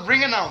they've got the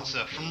ring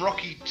announcer from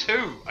Rocky 2.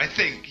 I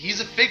think he's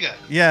a figure.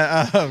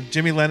 Yeah,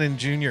 Jimmy Lennon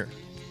Jr.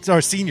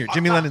 Or Senior.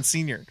 Jimmy Lennon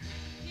Senior.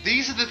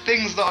 These are the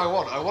things that I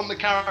want. I want the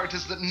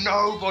characters that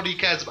nobody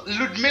cares about.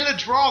 Ludmilla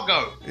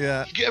Drago.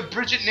 Yeah. You get a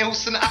Bridget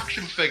Nielsen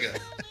action figure.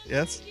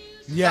 Yes?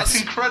 Yes.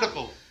 That's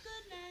incredible.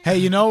 Hey,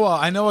 you know,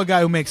 I know a guy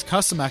who makes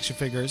custom action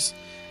figures,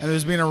 and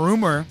there's been a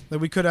rumor that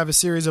we could have a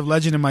series of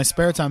Legend in My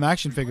Spare Time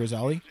action figures,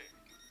 Ollie.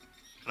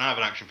 Can I have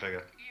an action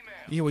figure?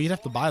 Yeah, well, you'd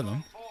have to buy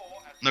them.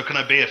 No, can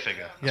I be a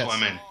figure? That's Yes.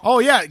 what I mean. Oh,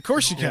 yeah, of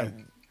course you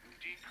can.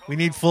 We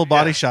need full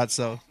body Yeah. shots,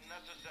 though.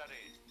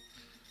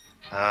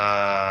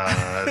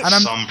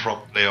 I'm- Some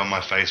probably on my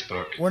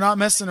Facebook. We're not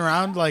messing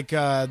around. Like,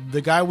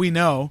 the guy we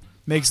know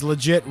makes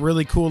legit,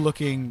 really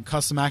cool-looking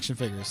custom action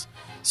figures.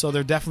 So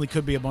there definitely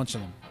could be a bunch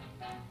of them.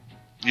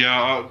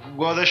 Yeah,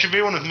 well, there should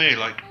be one of me.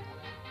 Like,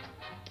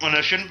 well,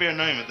 there shouldn't be a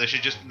name. They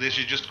should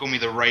just call me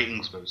the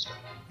ratings booster.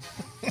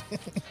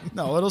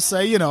 No, it'll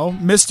say,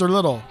 Mr.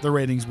 Little, the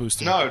ratings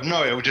booster.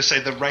 No, it would just say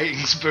the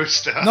ratings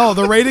booster. No,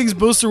 the ratings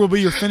booster will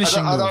be your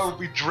finishing I move. would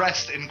be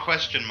dressed in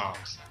question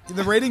marks.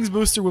 The ratings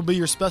booster will be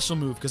your special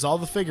move because all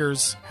the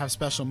figures have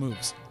special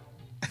moves.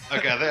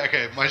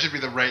 Okay, mine should be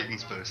the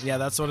ratings booster. Yeah,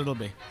 that's what it'll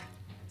be.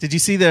 Did you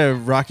see the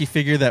Rocky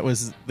figure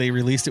they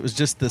released? It was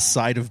just the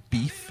side of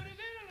beef.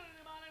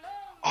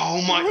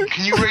 Oh my!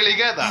 Can you really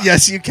get that?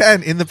 Yes, you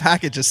can. In the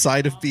package, a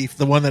side of beef,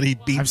 the one that he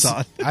beeps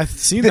on. I've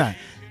seen that.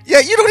 Yeah,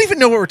 you don't even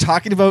know what we're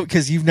talking about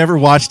because you've never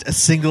watched a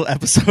single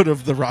episode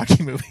of the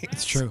Rocky movies.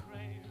 It's true.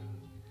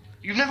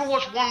 You've never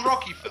watched one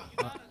Rocky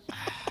film.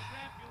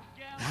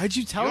 Why'd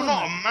you tell You're him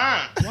not that? a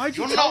man. Why'd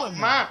you You're tell not him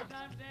a man.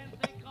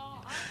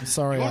 I'm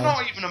sorry, You're Ollie.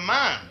 not even a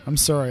man. I'm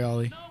sorry,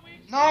 Ollie.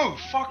 No,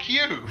 fuck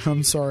you.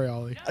 I'm sorry,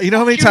 Ollie. You know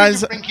how many You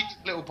times... and Rinky's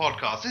little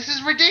podcast. This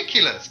is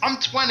ridiculous. I'm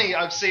 20.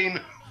 I've seen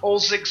all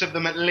 6 of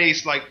them at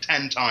least like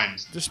 10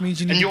 times. Just means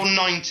you need. And you're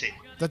 90.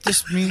 That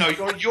just means. No,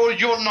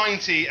 you're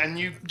 90 and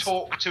you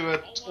talk to a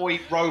toy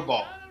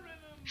robot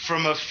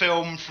from a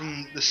film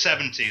from the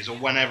 70s or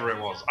whenever it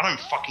was. I don't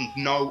fucking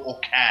know or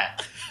care.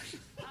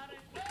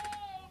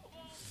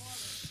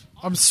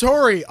 I'm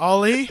sorry,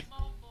 Ollie.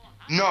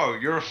 No,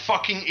 you're a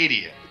fucking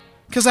idiot.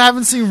 Because I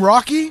haven't seen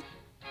Rocky.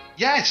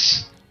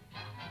 Yes.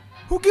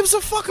 Who gives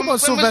a fuck about When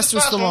was the Sylvester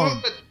first one?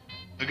 Stallone?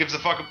 Who gives a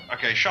fuck?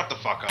 Okay, shut the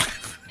fuck up.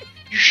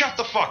 You shut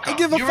the fuck up. I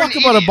give a You're fuck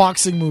an about a idiot.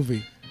 boxing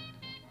movie.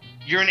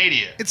 You're an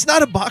idiot. It's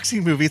not a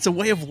boxing movie. It's a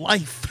way of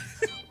life.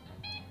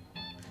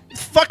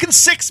 It's fucking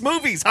 6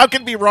 movies. How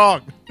can it be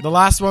wrong? The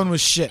last one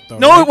was shit, though.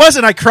 No, right? it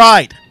wasn't. I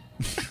cried.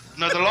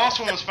 No, the last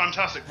one was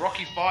fantastic.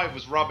 Rocky 5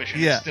 was rubbish,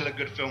 and Yeah. it's still a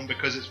good film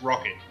because it's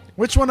Rocky.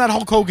 Which one had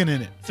Hulk Hogan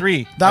in it?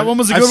 3. That one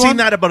was a I've good seen one?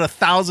 that about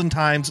 1,000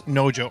 times.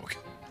 No joke.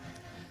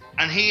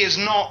 And he is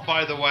not,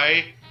 by the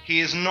way, he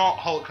is not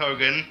Hulk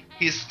Hogan.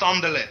 He's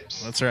Thunder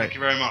Lips. That's right. Thank you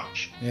very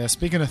much. Yeah,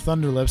 speaking of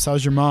Thunder Lips,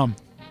 how's your mom?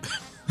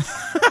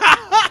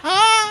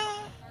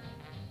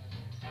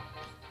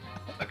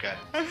 Okay.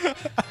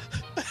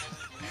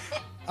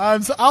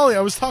 So, Ollie,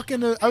 I was talking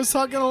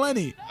to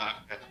Lenny.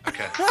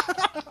 Okay.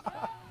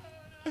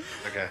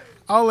 Okay.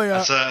 Ollie,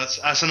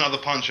 That's another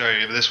punch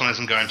area, but this one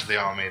isn't going to the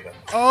arm either.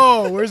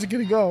 oh, where's it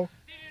gonna go?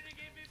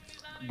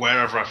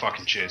 Wherever I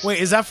fucking choose. Wait,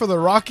 is that for the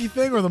Rocky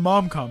thing or the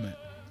mom comment?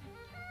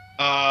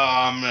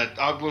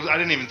 I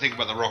didn't even think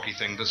about the Rocky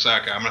thing, but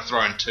okay, I'm gonna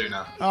throw in 2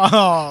 now.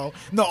 Oh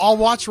no, I'll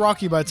watch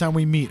Rocky by the time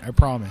we meet. I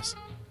promise.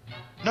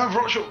 No,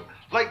 Rocky.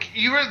 Like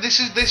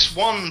this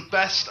one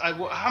best.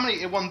 How many?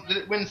 Did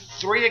it win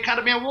 3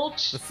 Academy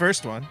Awards? The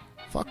first one.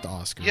 Fuck the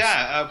Oscars.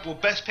 Yeah. Well,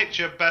 best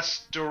picture,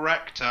 best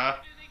director,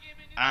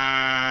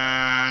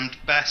 and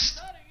best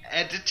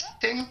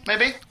editing,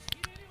 maybe.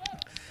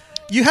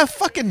 You have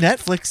fucking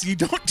Netflix. You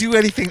don't do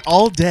anything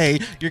all day.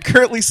 You're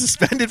currently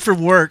suspended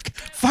from work.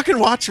 Fucking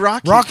watch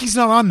Rocky. Rocky's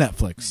not on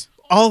Netflix.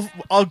 I'll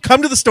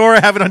come to the store. I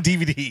have it on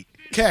DVD.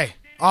 Okay,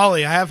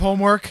 Ollie, I have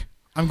homework.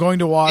 I'm going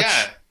to watch.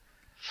 Yeah.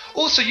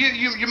 Also,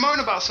 you moan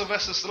about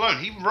Sylvester Stallone.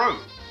 He wrote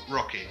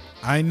Rocky.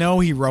 I know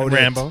he wrote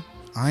Rambo. it.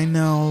 I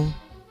know.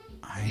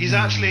 He's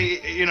actually,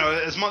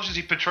 as much as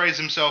he portrays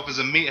himself as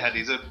a meathead,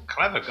 he's a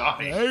clever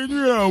guy.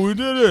 Adrian, we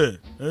did it.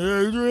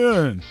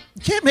 Adrian.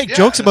 You can't make Yeah.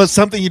 jokes about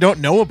something you don't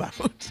know about.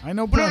 I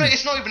know. Well, no, plenty.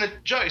 it's not even a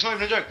joke. It's not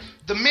even a joke.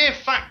 The mere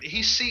fact that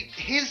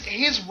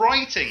his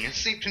writing has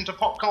seeped into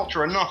pop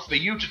culture enough for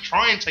you to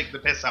try and take the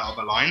piss out of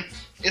a line,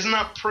 isn't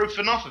that proof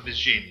enough of his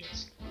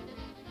genius?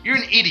 You're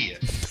an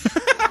idiot.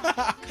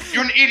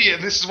 You're an idiot,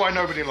 and this is why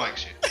nobody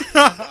likes you.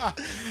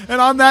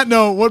 And on that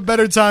note, what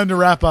better time to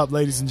wrap up,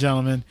 ladies and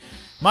gentlemen?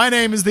 My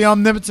name is the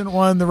omnipotent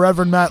one, the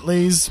Reverend Matt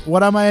Lees.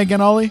 What am I again,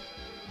 Ollie?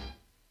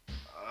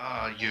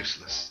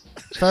 Useless.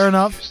 Fair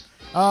enough.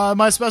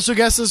 My special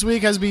guest this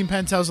week has been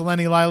Penthouse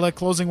Lenny Lila.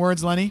 Closing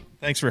words, Lenny.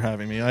 Thanks for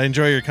having me. I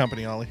enjoy your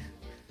company, Ollie.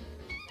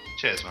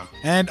 Cheers, man.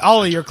 And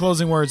Ollie, your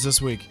closing words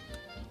this week.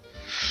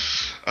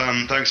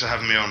 Thanks for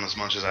having me on as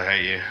much as I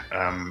hate you.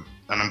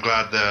 And I'm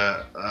glad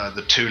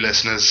the 2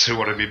 listeners who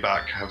want to be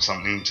back have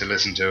something to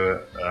listen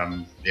to.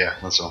 Yeah,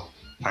 that's all.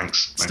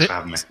 Thanks for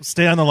having me.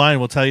 Stay on the line.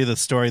 We'll tell you the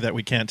story that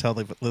we can't tell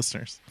the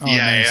listeners. Oh,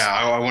 yeah, nice. yeah,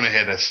 I want to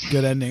hear this.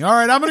 Good ending. All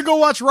right, I'm going to go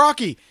watch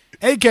Rocky.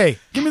 AK,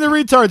 give me the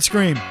retard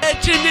scream.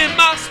 Legend in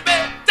my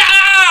spare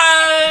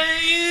time,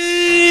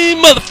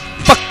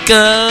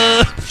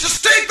 motherfucker.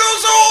 Just take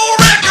those old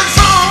records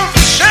off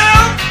the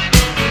shelf.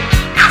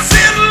 I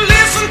sit and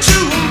listen to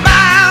 'em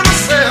by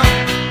myself.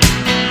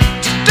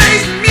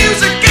 Today's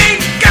music ain't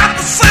got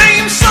the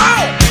same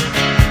soul.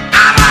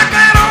 I like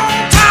that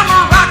old time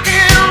of rock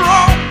and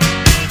roll.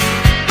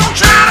 Don't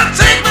try to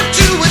take me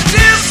to a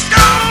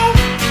disco.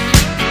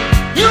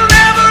 You'll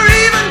never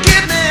even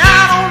get me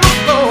out on the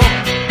floor.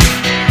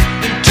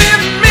 In 10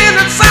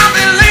 minutes I'll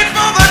be late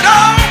for the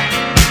door.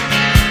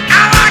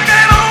 I like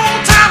that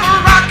old time of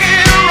rock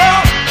and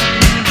roll.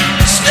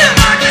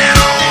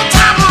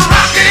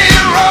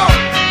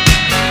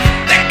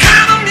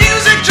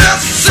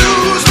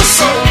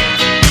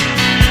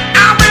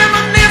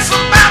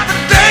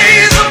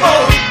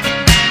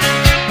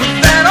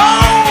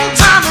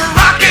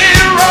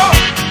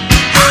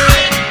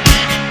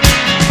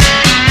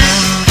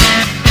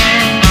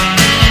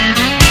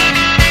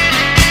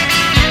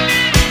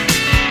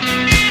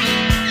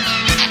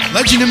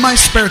 Legend in My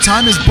Spare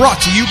Time is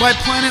brought to you by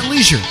Planet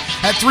Leisure.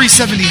 At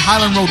 370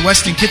 Highland Road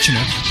West in Kitchener,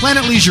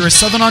 Planet Leisure is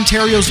Southern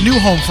Ontario's new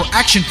home for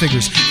action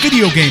figures,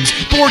 video games,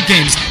 board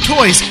games,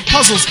 toys,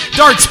 puzzles,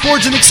 darts,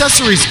 boards and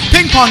accessories,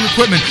 ping pong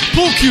equipment,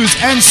 pool cues,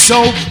 and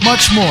so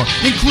much more,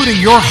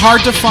 including your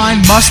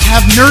hard-to-find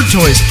must-have nerd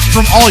toys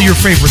from all your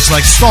favorites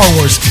like Star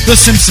Wars, The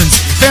Simpsons,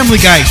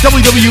 Family Guy,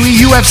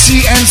 WWE,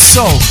 UFC, and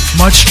so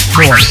much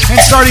more. And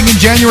starting in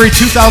January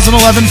 2011,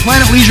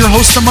 Planet Leisure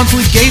hosts a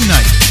monthly game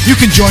night. You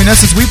can join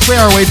us as we play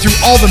our way through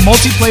all the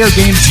multiplayer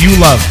games you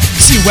love.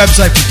 See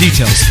website for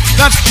details.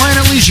 That's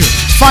Planet Leisure.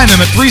 Find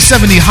them at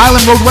 370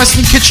 Highland Road West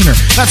in Kitchener.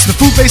 That's the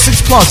Food Basics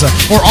Plaza.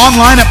 Or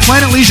online at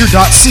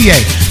planetleisure.ca.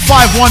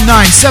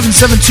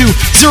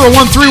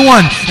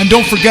 519-772-0131. And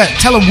don't forget,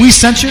 tell them we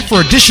sent you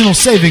for additional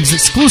savings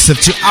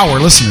exclusive to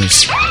our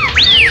listeners.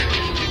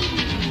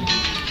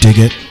 Dig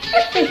it.